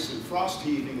and ice and frost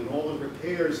heaving and all the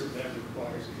repairs that that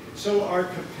requires. So our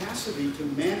capacity to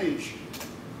manage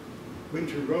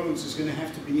winter roads is going to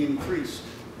have to be increased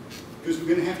because we're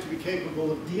going to have to be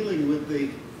capable of dealing with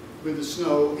the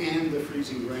snow and the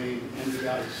freezing rain and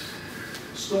the ice.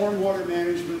 Stormwater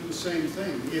management, the same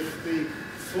thing. If the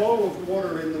flow of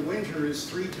water in the winter is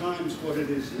 3 times what it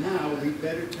is now, we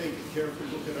better take a careful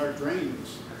look at our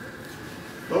drains.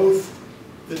 Both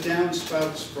the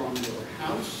downspouts from your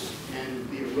house and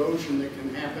the erosion that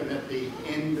can happen at the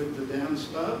end of the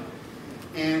downspout,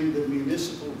 and the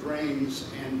municipal drains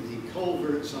and the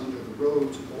culverts under the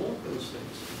roads, all of those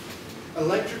things.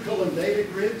 Electrical and data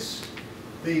grids,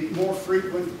 the more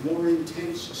frequent, more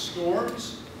intense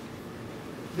storms.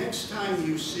 Next time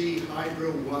you see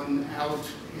Hydro One out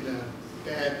in a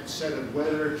bad set of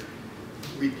weather,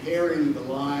 repairing the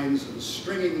lines and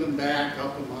stringing them back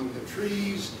up among the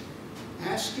trees,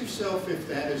 ask yourself if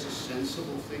that is a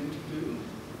sensible thing to do.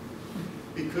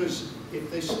 Because if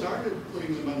they started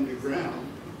putting them underground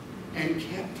and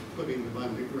kept putting them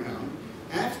underground,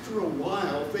 after a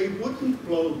while they wouldn't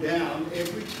blow down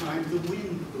every time the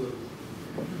wind blew.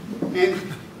 And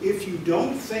if you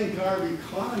don't think our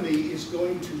economy is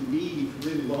going to need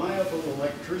reliable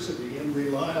electricity and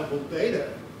reliable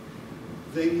data,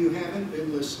 then you haven't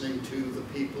been listening to the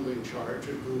people in charge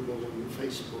of Google and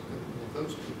Facebook and all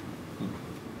those people.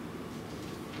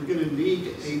 We're going to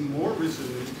need a more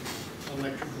resilient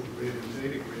electrical grid and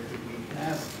data grid than we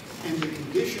have, and the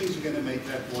conditions are going to make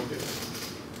that more difficult.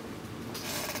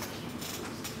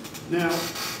 Now,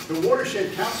 the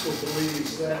Watershed Council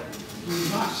believes that we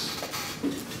must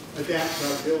adapt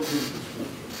our built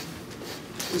infrastructure.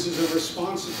 This is a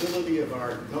responsibility of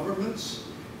our governments,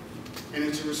 and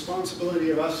it's a responsibility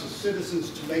of us as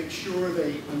citizens to make sure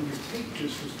they undertake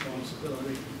this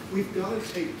responsibility. We've got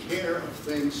to take care of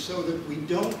things so that we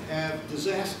don't have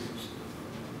disasters.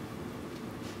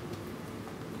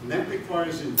 And that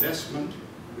requires investment,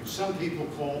 which some people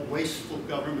call wasteful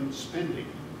government spending.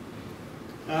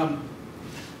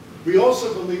 We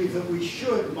also believe that we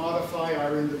should modify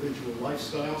our individual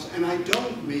lifestyles, and I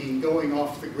don't mean going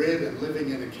off the grid and living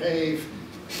in a cave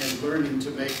and learning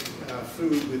to make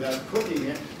food without cooking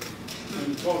it.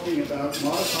 I'm talking about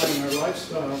modifying our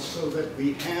lifestyles so that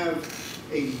we have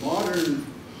a modern,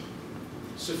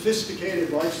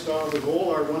 sophisticated lifestyle with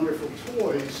all our wonderful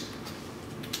toys,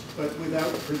 but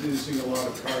without producing a lot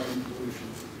of carbon pollution.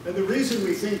 And the reason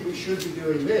we think we should be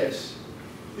doing this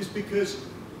is because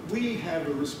we have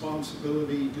a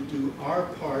responsibility to do our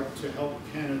part to help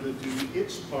Canada do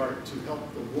its part to help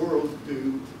the world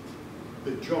do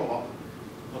the job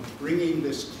of bringing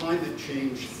this climate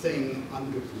change thing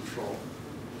under control.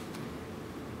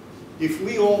 If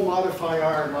we all modify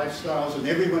our lifestyles and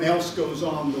everyone else goes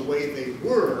on the way they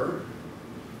were,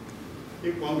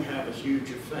 it won't have a huge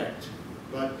effect.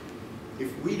 But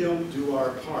if we don't do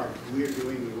our part, we're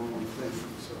doing the wrong thing.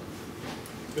 So,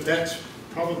 but that's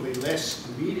probably less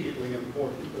immediately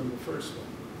important than the first one.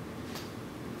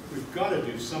 We've got to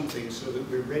do something so that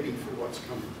we're ready for what's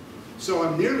coming. So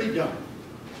I'm nearly done.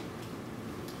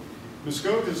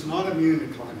 Muskoka is not immune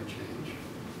to climate change.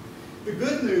 The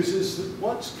good news is that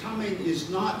what's coming is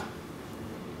not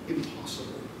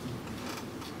impossible.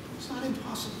 It's not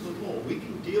impossible at all. We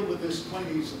can deal with this quite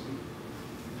easily.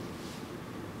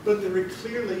 But there are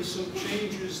clearly some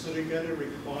changes that are going to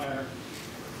require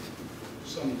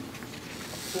some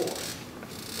thought.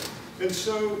 And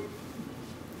so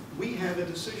we have a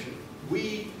decision.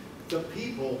 We, the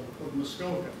people of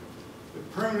Muskoka, the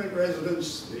permanent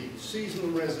residents, the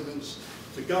seasonal residents,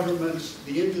 the governments,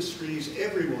 the industries,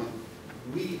 everyone,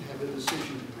 we have a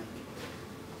decision to make.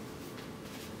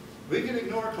 We can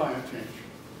ignore climate change.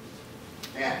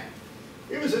 Yeah,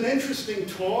 it was an interesting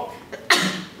talk.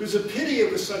 It was a pity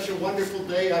it was such a wonderful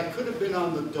day. I could have been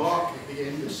on the dock at the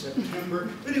end of September,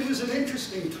 but it was an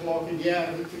interesting talk, and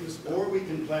yeah, or we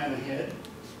can plan ahead,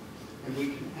 and we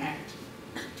can act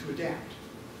to adapt.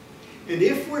 And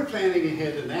if we're planning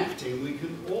ahead and acting, we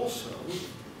can also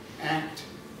act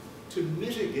to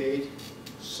mitigate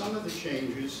some of the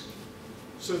changes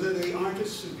so that they aren't as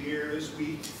severe as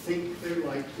we think they're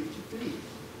likely to be.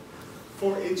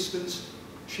 For instance,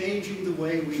 changing the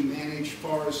way we manage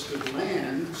forested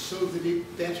land so that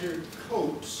it better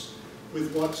copes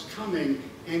with what's coming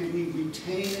and we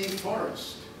retain a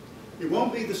forest It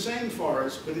won't be the same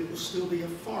forest, but it will still be a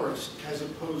forest as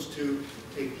opposed to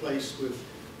a place with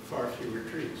far fewer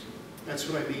trees. That's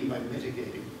what I mean by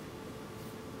mitigating.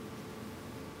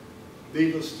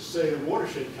 Needless to say, the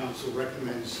Watershed Council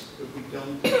recommends that we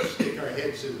don't stick our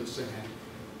heads in the sand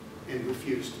and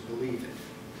refuse to believe it.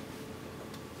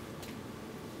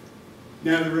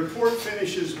 Now, the report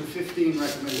finishes with 15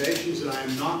 recommendations, and I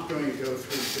am not going to go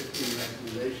through 15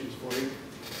 recommendations for you.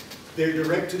 They're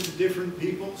directed to different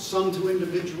people, some to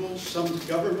individuals, some to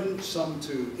government, some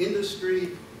to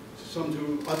industry, some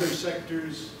to other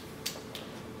sectors.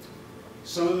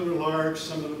 Some of them are large,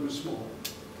 some of them are small.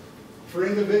 For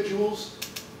individuals,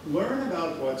 learn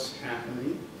about what's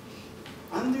happening.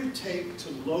 Undertake to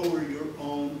lower your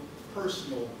own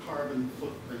personal carbon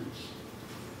footprints.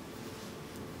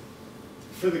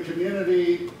 For the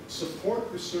community, support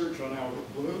research on algal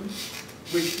blooms,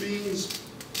 which means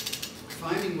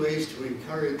finding ways to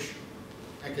encourage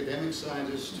academic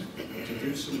scientists to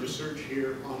do some research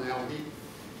here on algae.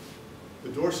 The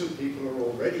Dorset people are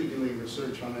already doing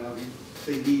research on algae.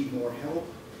 They need more help.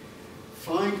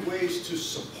 Find ways to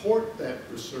support that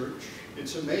research.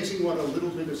 It's amazing what a little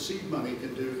bit of seed money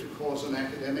can do to cause an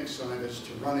academic scientist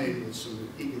to run in with some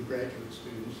eager graduate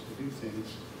students to do things.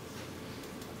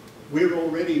 We're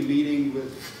already meeting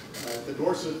with the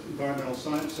Dorset Environmental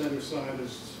Science Center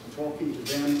scientists, talking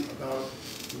to them about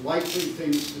likely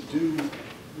things to do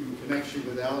in connection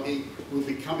with algae. We'll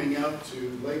be coming out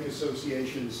to lake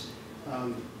associations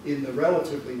in the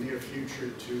relatively near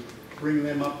future to bring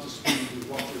them up to speed with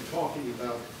what we're talking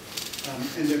about.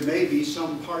 And there may be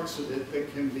some parts of it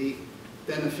that can be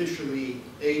beneficially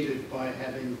aided by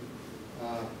having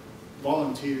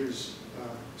volunteers,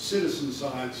 citizen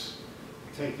science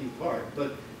taking part.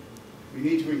 But we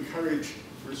need to encourage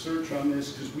research on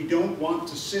this because we don't want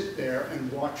to sit there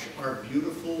and watch our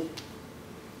beautiful,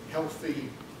 healthy,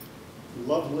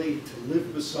 lovely, to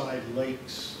live beside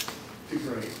lakes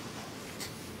degrade.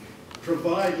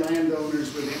 Provide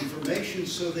landowners with information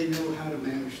so they know how to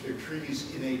manage their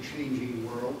trees in a changing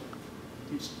world.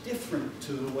 It's different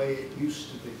to the way it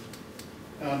used to be.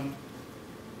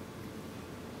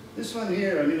 This one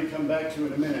here I'm going to come back to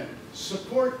in a minute.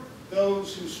 Support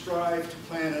those who strive to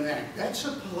plan and act. That's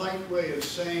a polite way of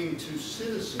saying to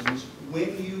citizens,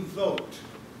 when you vote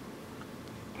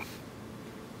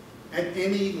at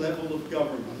any level of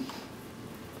government,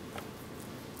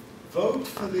 vote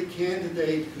for the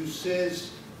candidate who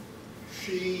says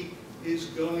she is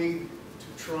going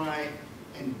to try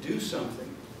and do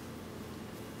something,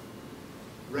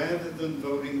 rather than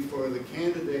voting for the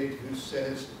candidate who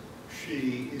says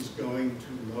she is going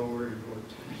to lower your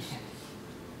taxes.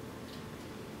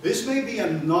 This may be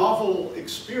a novel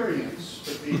experience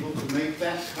for people to make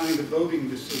that kind of voting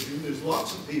decision. There's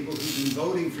lots of people who've been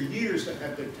voting for years to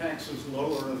have their taxes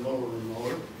lower and lower and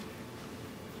lower.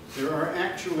 There are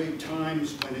actually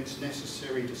times when it's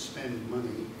necessary to spend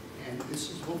money, and this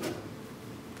is one of them.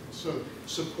 So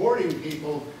supporting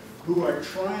people who are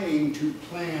trying to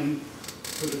plan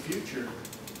for the future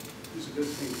is a good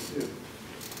thing to do.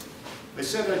 I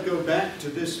said I'd go back to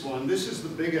this one. This is the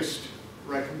biggest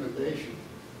recommendation.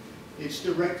 It's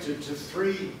directed to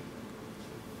 3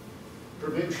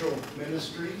 provincial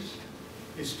ministries.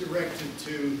 It's directed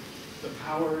to the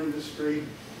power industry,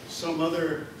 some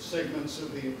other segments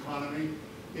of the economy.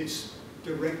 It's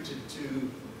directed to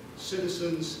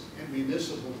citizens and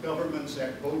municipal governments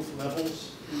at both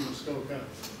levels in Muskoka.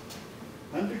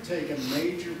 Undertake a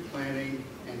major planning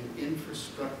and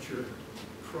infrastructure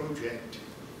project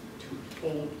to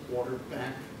hold water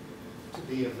back, to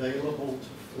be available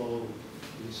to flow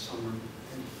in summer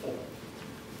and fall.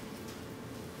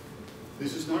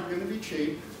 This is not going to be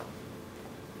cheap.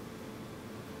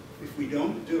 If we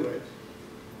don't do it,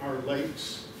 our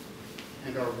lakes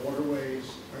and our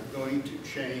waterways are going to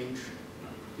change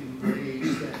in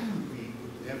ways that we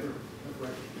would never have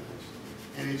recognized.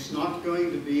 And it's not going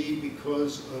to be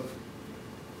because of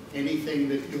anything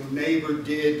that your neighbor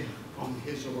did on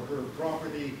his or her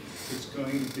property. It's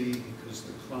going to be because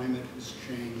the climate has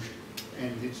changed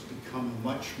and it's become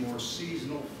much more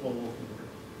seasonal flow of water.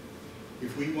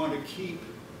 If we want to keep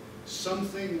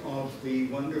something of the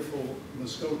wonderful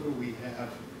Muskoka we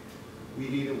have, we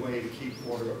need a way to keep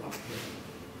water up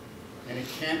there. And it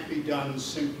can't be done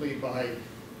simply by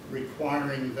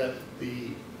requiring that the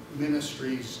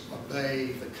ministries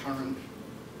obey the current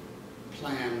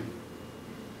plan,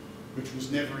 which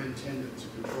was never intended to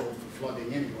control for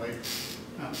flooding anyway.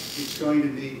 It's going to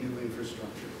need new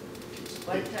infrastructure.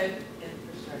 What type of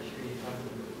infrastructure are you talking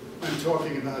about? I'm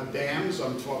talking about dams.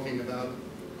 I'm talking about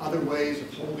other ways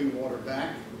of holding water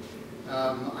back.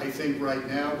 I think right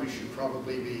now we should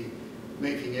probably be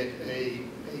making it a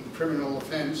criminal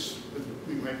offense.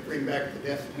 We might bring back the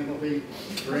death penalty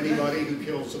for anybody who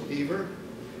kills a beaver,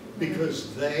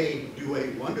 because they do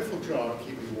a wonderful job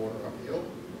keeping water uphill.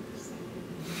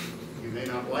 You may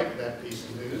not like that piece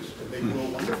of news, but they do a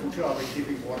wonderful job of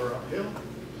keeping water uphill,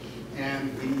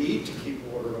 and we need to keep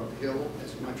water uphill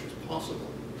as much as possible.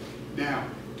 Now,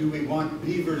 do we want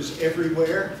beavers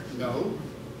everywhere? No,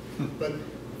 but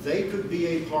they could be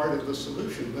a part of the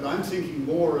solution. But I'm thinking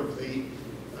more of the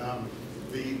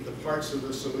parts of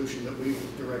the solution that we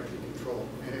directly control,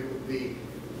 and it would be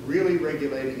really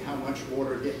regulating how much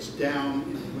water gets down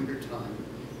in the wintertime.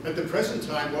 At the present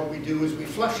time, what we do is we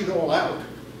flush it all out,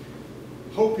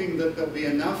 hoping that there'll be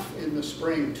enough in the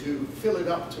spring to fill it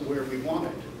up to where we want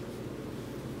it.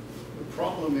 The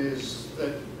problem is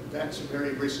that that's a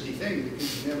very risky thing,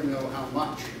 because you never know how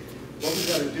much. What we've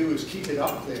got to do is keep it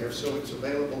up there so it's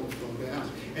available to flow down.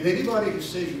 And anybody who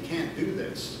says you can't do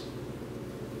this,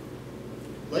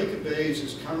 Lake of Bays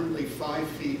is currently 5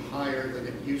 feet higher than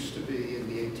it used to be in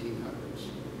the 1800s.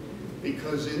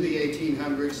 Because in the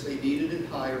 1800s, they needed it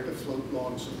higher to float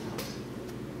logs around.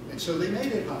 And so they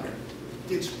made it higher.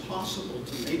 It's possible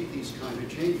to make these kind of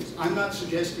changes. I'm not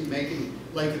suggesting making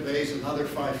Lake of Bays another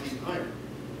 5 feet higher,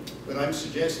 but I'm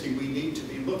suggesting we need to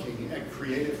be looking at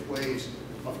creative ways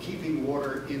of keeping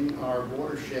water in our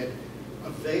watershed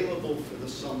available for the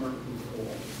summer and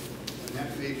fall. And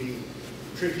that may be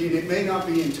tricky, and it may not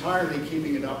be entirely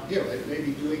keeping it uphill. It may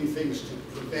be doing things to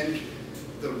prevent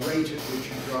the rate at which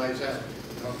it dries out.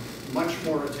 Much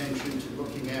more attention to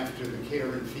looking after the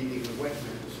care and feeding of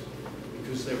wetlands,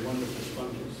 because they're wonderful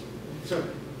sponges. So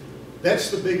that's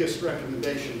the biggest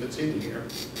recommendation that's in here.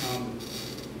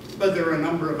 But there are a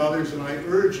number of others, and I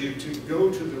urge you to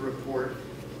go to the report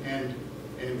and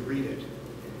read it.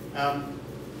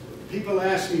 People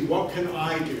ask me, what can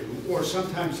I do? Or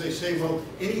sometimes they say, well,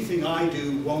 anything I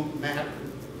do won't matter.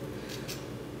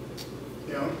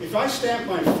 You know, if I stamp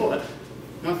my foot,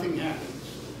 nothing happens.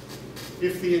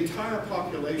 If the entire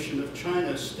population of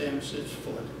China stamps its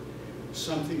foot,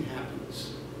 something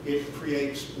happens. It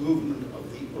creates movement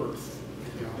of the earth.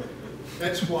 You know?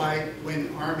 That's why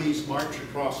when armies march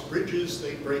across bridges,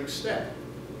 they break step.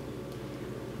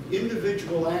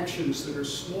 Individual actions that are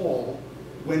small,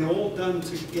 when all done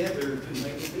together, can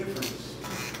make a difference.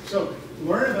 So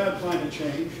learn about climate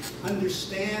change,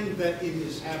 understand that it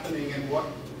is happening and what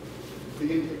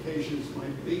the implications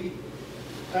might be.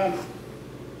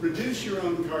 Reduce your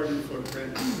own carbon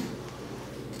footprint.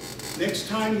 Next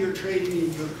time you're trading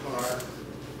in your car,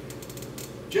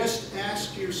 just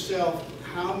ask yourself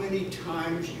how many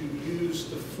times you use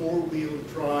the four-wheel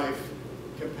drive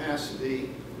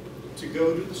capacity to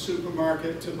go to the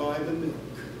supermarket to buy the milk.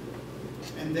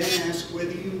 And then ask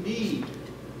whether you need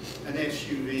an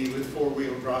SUV with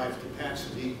four-wheel drive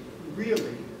capacity,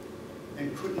 really.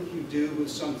 And couldn't you do with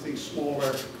something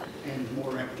smaller and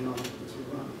more economical to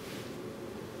run?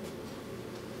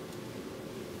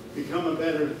 Become a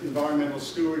better environmental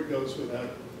steward goes without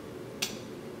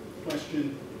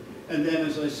question. And then,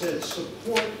 as I said,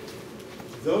 support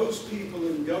those people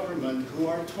in government who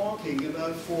are talking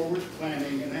about forward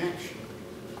planning and action,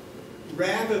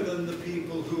 rather than the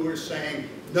people who are saying,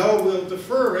 no, we'll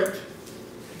defer it.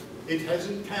 It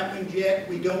hasn't happened yet.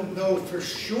 We don't know for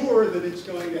sure that it's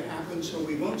going to happen, so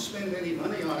we won't spend any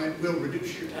money on it. We'll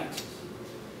reduce your taxes.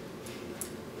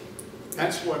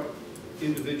 That's what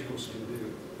individuals can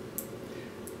do.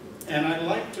 And I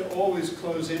like to always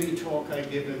close any talk I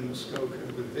give in Muskoka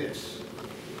with this.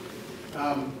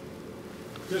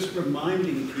 Just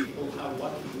reminding people how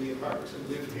lucky we are to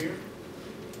live here.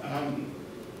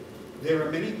 There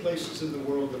are many places in the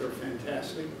world that are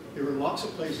fantastic. There are lots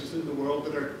of places in the world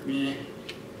that are meh.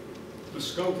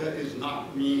 Muskoka is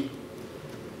not meh.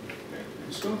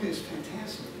 Muskoka is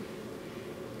fantastic.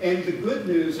 And the good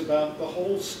news about the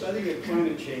whole study of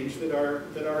climate change that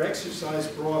our exercise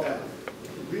brought out,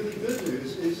 the really good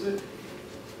news is that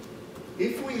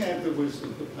if we have the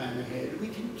wisdom to plan ahead, we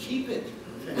can keep it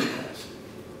fantastic.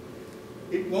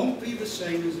 It won't be the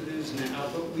same as it is now,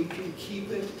 but we can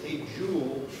keep it a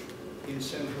jewel in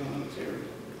central Ontario.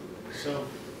 So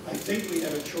I think we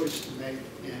have a choice to make,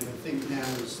 and I think now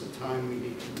is the time we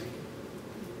need to make it.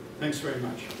 Thanks very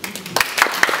much.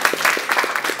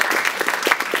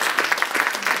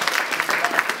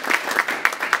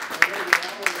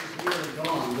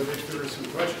 But if there are some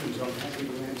questions, I'm happy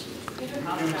to answer. We have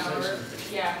half an hour.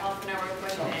 Yeah, half an hour of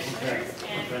question and answers,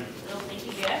 and a little thank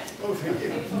you gift. Oh, thank you.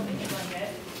 Beautiful thank you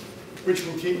gift. Which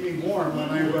will keep me warm when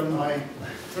I run my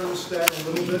thermostat a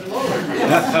little bit lower.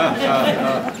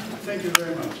 Thank you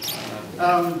very much.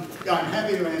 I'm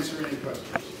happy to answer any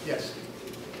questions. Yes.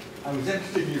 I was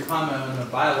interested in your comment on the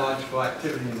biological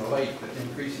activity in the lake that's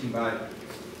increasing by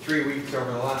 3 weeks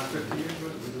over the last 50 years.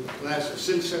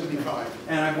 Since 75.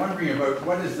 And I'm wondering about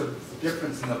what is the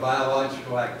difference in the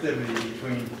biological activity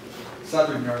between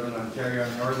southern Northern Ontario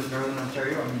and Northern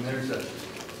Ontario. I mean, there's a,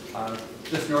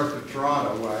 just north of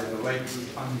Toronto, where the lake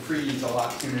unfreeze a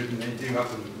lot sooner than they do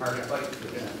up in Arctic Lake.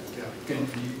 Yeah. Can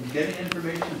you get any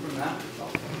information from that?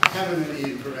 I haven't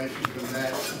any information from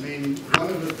that. I mean, one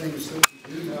of the things that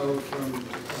we do know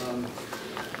from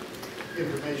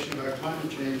information about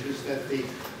climate change is that the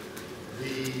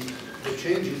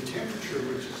change in temperature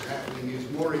which is happening is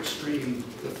more extreme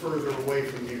the further away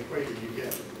from the equator you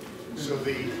get. So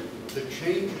the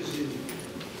changes in,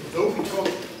 though we talk,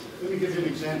 let me give you an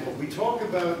example. We talk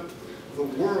about the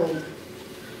world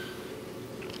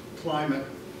climate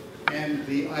and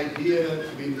the idea,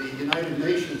 I mean, the United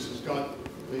Nations has got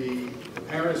the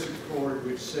Paris Accord,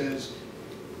 which says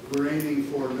we're aiming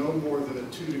for no more than a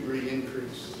 2-degree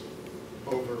increase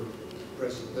over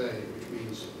present day, which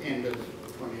means end of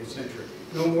 20th century.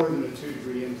 No more than a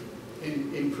 2-degree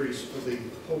increase for the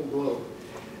whole globe.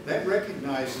 That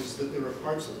recognizes that there are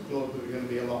parts of the globe that are going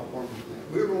to be a lot warmer than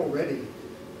that. We're already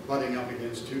butting up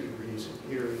against 2 degrees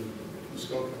here in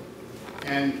Muskoka.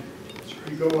 And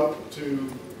you go up to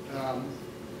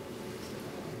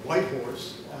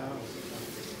Whitehorse.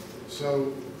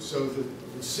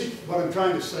 What I'm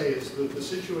trying to say is that the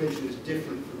situation is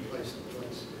different from place to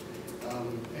place.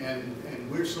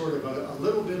 And we're sort of a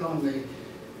little bit on the,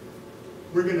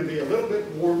 we're going to be a little bit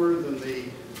warmer than the,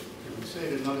 let me say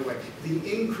it another way,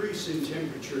 the increase in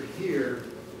temperature here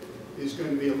is going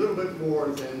to be a little bit more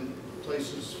than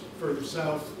places further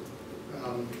south,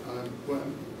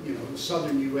 you know,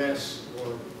 southern U.S.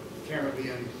 or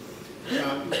Caribbean.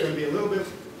 It's going to be a little bit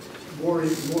more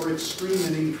extreme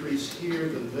an increase here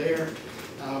than there,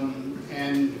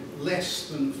 and less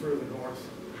than further north.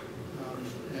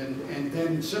 And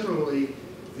then similarly,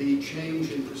 the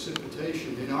change in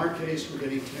precipitation. In our case, we're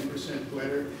getting 10%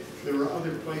 wetter. There are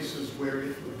other places where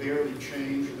it will barely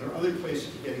change, and there are other places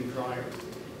getting drier.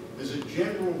 As a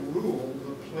general rule,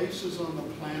 the places on the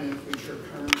planet which are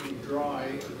currently dry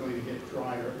are going to get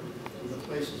drier, and the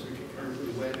places which are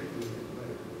currently wet are going to get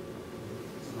wetter.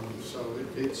 So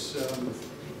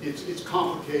it's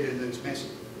complicated and it's messy.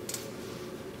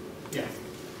 Yeah.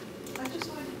 I just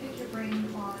wanted to pick your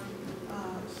brain on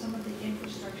some of the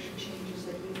infrastructure changes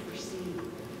that you foresee.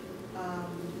 I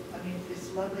mean,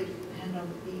 it's lovely to depend on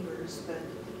the beavers, but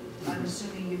I'm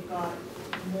assuming you've got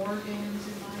more dams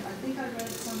in mind. I think I read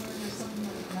somewhere there's something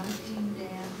like 19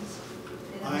 dams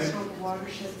in the Muskoka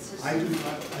watershed system. I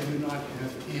do not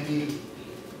have any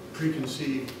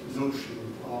preconceived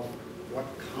notion of what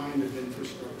kind of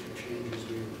infrastructure changes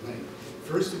we would make.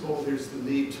 First of all, there's the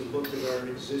need to look at our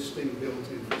existing built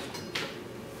infrastructure.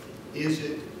 Is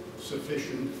it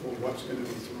sufficient for what's going to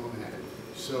be thrown at it?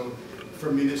 So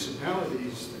for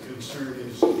municipalities, the concern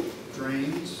is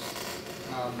drains,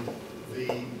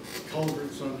 the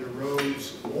culverts under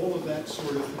roads, all of that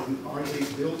sort of thing. Are they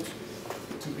built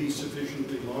to be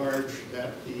sufficiently large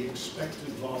that the expected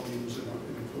volumes are not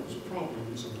going to cause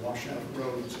problems and wash out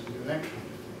roads and do that kind of thing?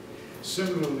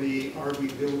 Similarly, are we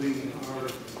building our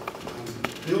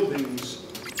buildings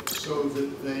so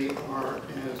that they are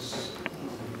as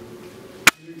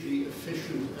energy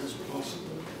efficient as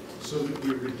possible, so that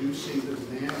we're reducing the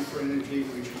demand for energy,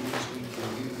 which means we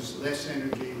can use less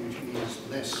energy, which means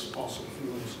less fossil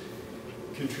fuels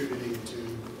contributing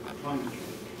to climate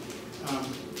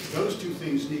change. Those two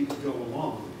things need to go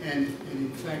along. And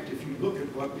in fact, if you look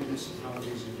at what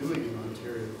municipalities are doing in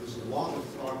Ontario, there's a lot of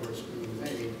progress being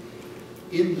made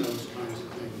in those kinds of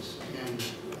things. And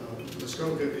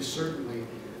Muskoka is certainly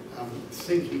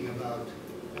thinking about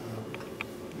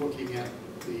looking at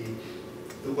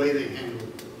the way they handle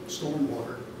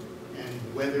stormwater and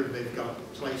whether they've got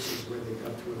places where they've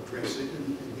got to address it.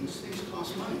 And these things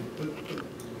cost money, but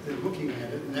they're looking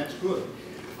at it, and that's good.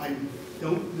 I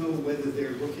don't know whether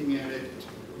they're looking at it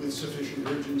with sufficient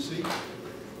urgency,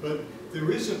 but there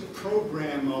is a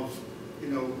program of, you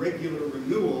know, regular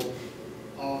renewal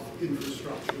of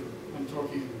infrastructure. I'm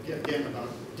talking again about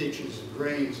ditches and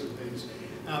drains and things.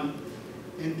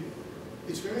 And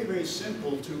it's very, very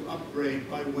simple to upgrade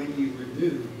by when you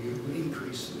renew. You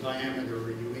increase the diameter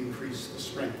or you increase the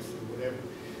strength or whatever.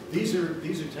 These are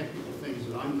technical things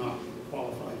that I'm not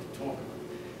qualified to talk about.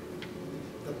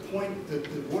 The point that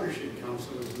the Watershed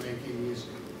Council is making is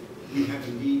we have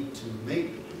a need to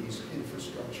make these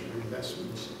infrastructure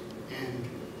investments, and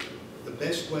the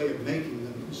best way of making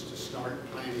them is to start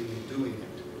planning and doing it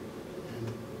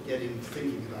and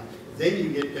thinking about it. Then you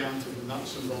get down to the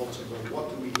nuts and bolts of, well,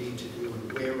 what do we need to do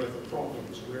and where are the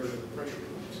problems, where are the pressure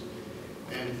points?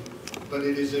 But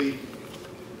it is a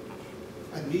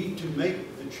need to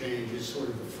make the change is sort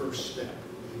of the first step.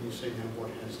 And you say, now what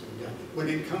has to be done? When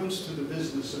it comes to the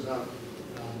business about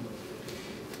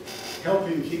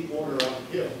helping keep water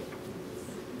uphill,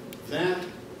 that,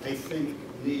 I think,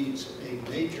 needs a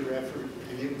major effort,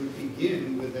 and it would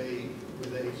begin with a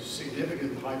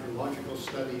significant hydrological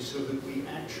study so that we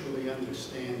actually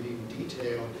understand in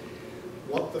detail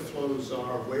what the flows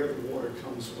are, where the water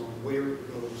comes from, where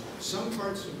it goes. Some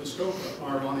parts of Muskoka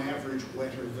are on average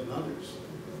wetter than others.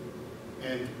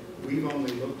 And we've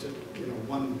only looked at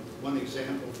one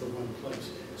example for one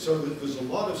place. So that there's a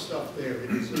lot of stuff there.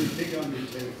 It is a big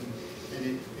undertaking, and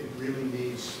it really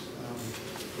needs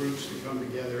groups to come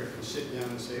together and sit down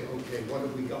and say, okay, what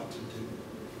have we got to do?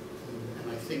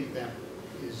 And I think that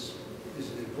is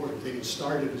an important thing. It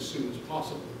started as soon as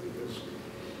possible because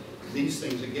these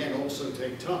things, again, also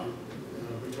take time.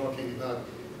 We're talking about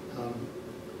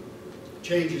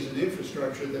changes in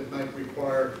infrastructure that might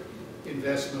require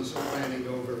investments or planning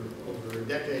over a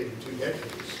decade or 2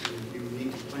 decades. You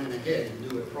need to plan ahead and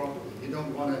do it properly. You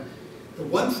don't want to. The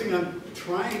one thing I'm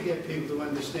trying to get people to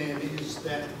understand is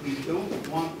that we don't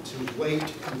want to wait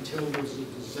until there's a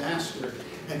disaster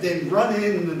and then run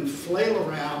in and flail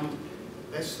around.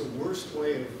 That's the worst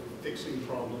way of fixing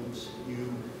problems.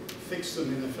 You fix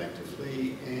them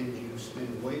ineffectively and you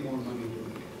spend way more money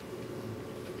doing it.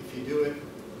 If you do it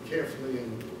carefully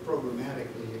and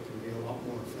programmatically, it can be a lot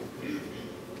more effective.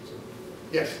 So,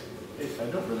 yes? I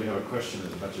don't really have a question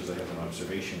as much as I have an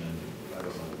observation, and I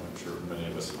don't know, I'm sure many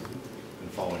of us have been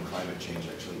following climate change.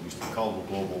 Actually, it used to be called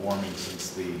global warming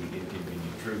since the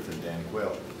Inconvenient Truth and Dan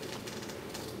Quayle.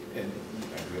 And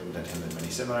we haven't attended many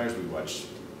seminars, we watched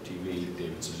TV,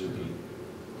 David Suzuki.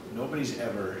 Nobody's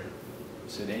ever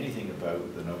said anything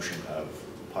about the notion of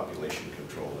population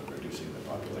control and reducing the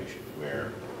population,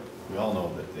 where we all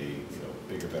know that the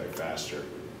bigger, better, faster,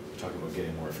 we're talking about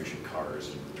getting more efficient cars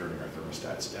and turning our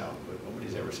thermostats down, but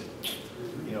nobody's ever said,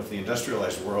 if the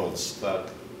industrialized world's thought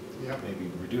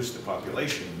maybe reduce the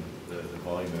population, the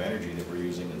volume of energy that we're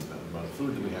using and the amount of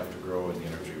food that we have to grow and the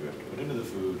energy we have to put into the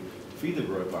food, feed the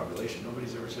growing population,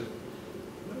 nobody's ever said,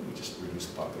 why don't we just reduce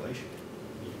the population?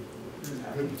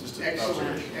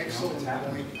 Excellent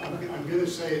point. I'm going to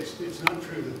say it's not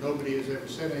true that nobody has ever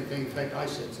said anything. In fact, I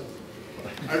said something.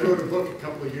 I wrote a book a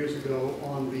couple of years ago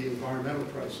on the environmental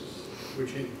crisis,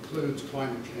 which includes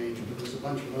climate change, but there's a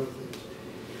bunch of other things.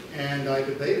 And I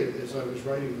debated as I was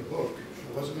writing the book.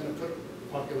 I wasn't going to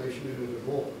put population into it at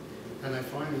all. And I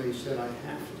finally said I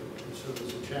have to. And so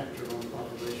there's a chapter on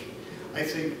population. I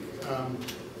think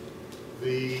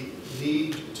the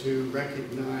need to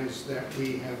recognize that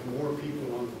we have more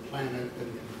people on the planet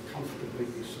than can comfortably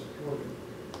be supported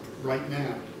right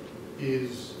now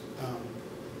is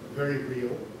very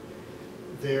real.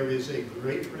 There is a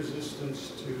great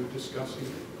resistance to discussing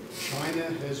it. China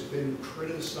has been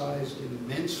criticized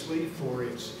immensely for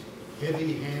its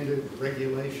heavy-handed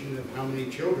regulation of how many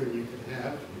children you can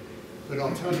have. But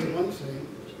I'll tell you one thing,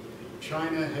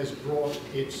 China has brought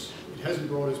it hasn't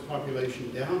brought its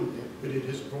population down yet, but it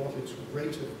has brought its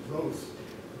rate of growth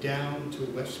down to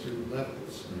Western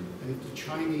levels. And the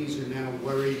Chinese are now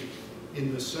worried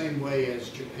in the same way as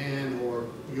Japan or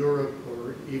Europe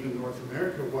or even North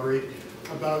America worried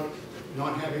about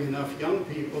not having enough young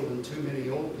people and too many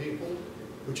old people,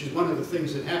 which is one of the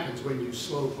things that happens when you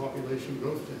slow population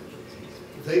growth down.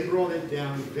 They brought it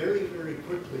down very, very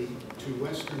quickly to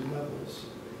Western levels.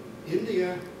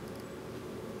 India,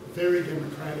 very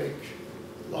democratic,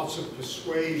 lots of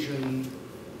persuasion,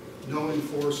 no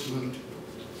enforcement.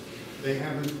 They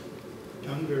haven't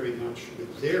done very much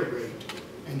with their rate.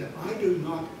 And I do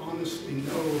not honestly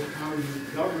know how you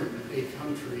govern a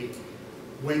country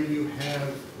when you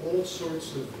have all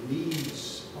sorts of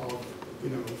needs of,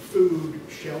 food,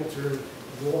 shelter,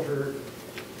 water,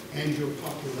 and your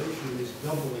population is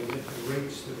doubling at the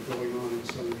rates that are going on in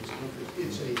some of these countries.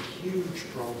 It's a huge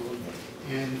problem,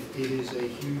 and it is a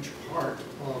huge part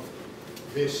of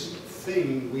this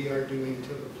thing we are doing to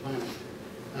the planet.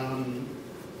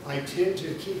 I tend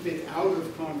to keep it out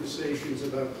of conversations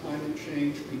about climate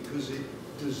change because it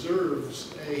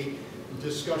deserves a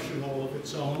discussion all of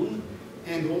its own,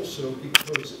 and also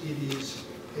because it is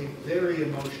a very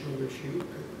emotional issue,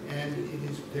 and it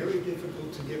is very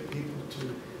difficult to get people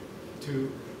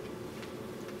to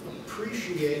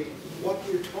appreciate what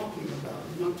you're talking about.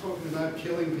 I'm not talking about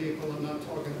killing people. I'm not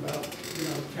talking about,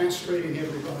 castrating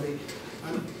everybody.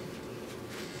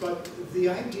 But the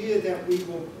idea that we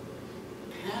will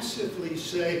passively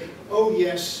say, oh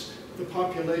yes, the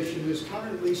population is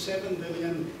currently 7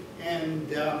 billion, and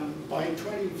by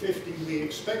 2050 we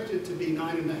expect it to be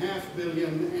 9.5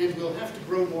 billion, and we'll have to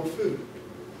grow more food.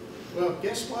 Well,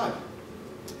 guess what?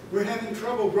 We're having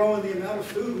trouble growing the amount of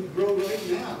food we grow right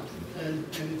now, and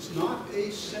it's not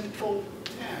a simple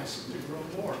task to grow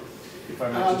more. If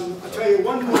I might I'll tell you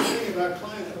one more thing about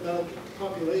climate, about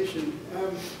population.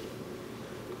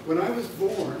 When I was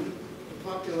born, the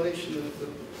population of the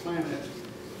planet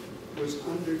was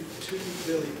under 2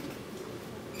 billion.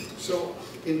 So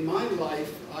in my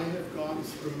life, I have gone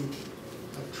through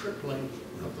a tripling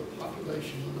of the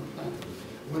population on the planet.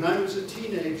 When I was a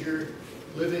teenager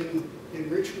living in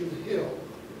Richmond Hill,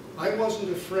 I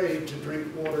wasn't afraid to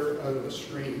drink water out of a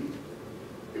stream.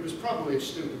 It was probably a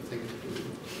stupid thing to do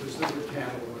because there were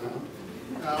cattle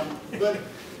around. But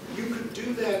you could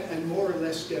do that and more or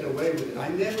less get away with it. I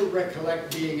never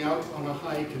recollect being out on a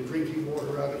hike and drinking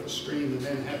water out of a stream and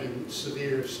then having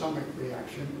severe stomach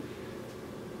reaction.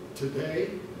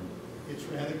 Today, it's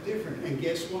rather different. And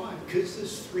guess why? Because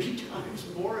there's 3 times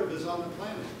more of us on the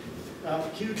planet.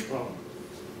 Huge problem.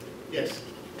 Yes?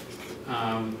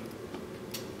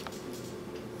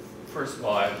 First of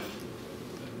all, I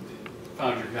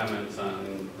found your comments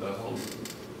on the whole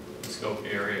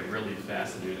Muskoka area really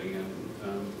fascinating and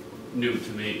new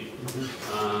to me.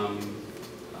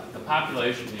 The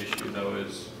population issue, though,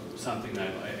 is something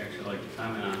that I actually like to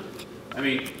comment on. I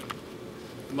mean,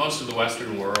 most of the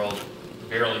Western world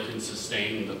barely can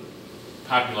sustain the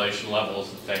population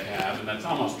levels that they have, and that's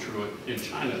almost true in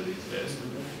China these days.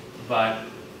 But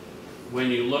when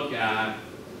you look at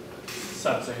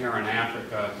sub-Saharan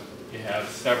Africa, you have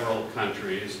several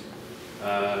countries,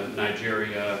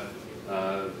 Nigeria,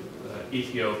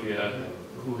 Ethiopia,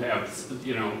 who have,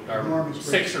 are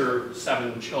 6 or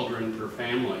 7 children per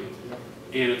family,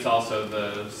 and it's also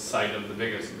the site of the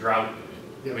biggest drought.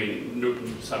 I mean,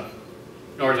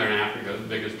 Northern Africa, the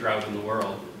biggest drought in the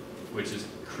world, which is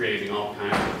creating all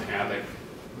kinds of havoc.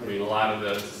 I mean, a lot of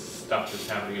the stuff that's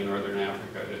happening in Northern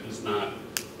Africa is not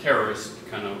terrorist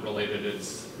kind of related,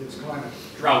 it's climate.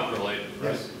 Drought related,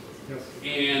 right? Yes. Yes.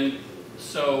 And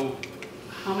so,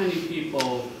 how many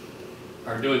people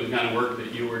are doing the kind of work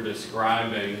that you were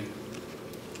describing,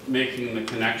 making the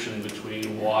connection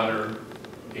between water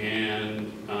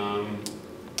and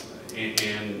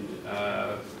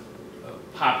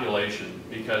population?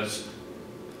 Because,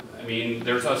 I mean,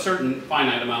 there's a certain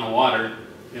finite amount of water,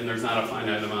 and there's not a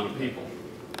finite amount of people,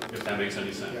 if that makes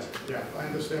any sense. Yeah, I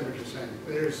understand what you're saying.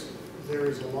 There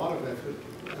is a lot of effort.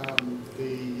 The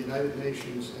United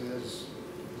Nations has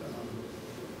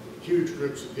huge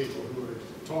groups of people who are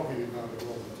talking about it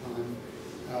all the time,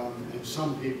 and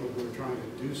some people who are trying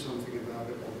to do something about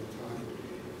it all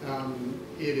the time.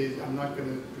 I'm not going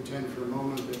to pretend for a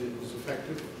moment that it is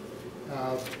effective,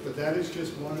 but that is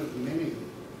just one of the many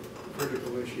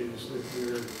critical issues that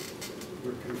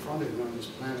we're confronted on this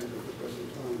planet at the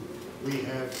present time. We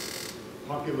have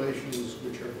populations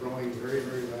which are growing very,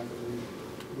 very rapidly.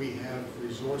 We have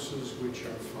resources which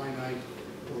are finite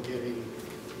or getting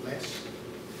less.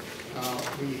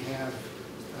 We have,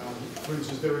 for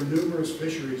instance, there are numerous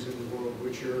fisheries in the world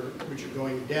which are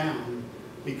going down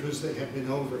because they have been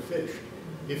overfished.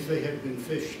 If they had been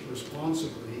fished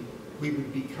responsibly, we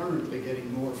would be currently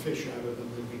getting more fish out of them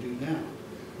than we do now.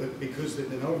 But because they've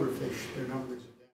been overfished, their numbers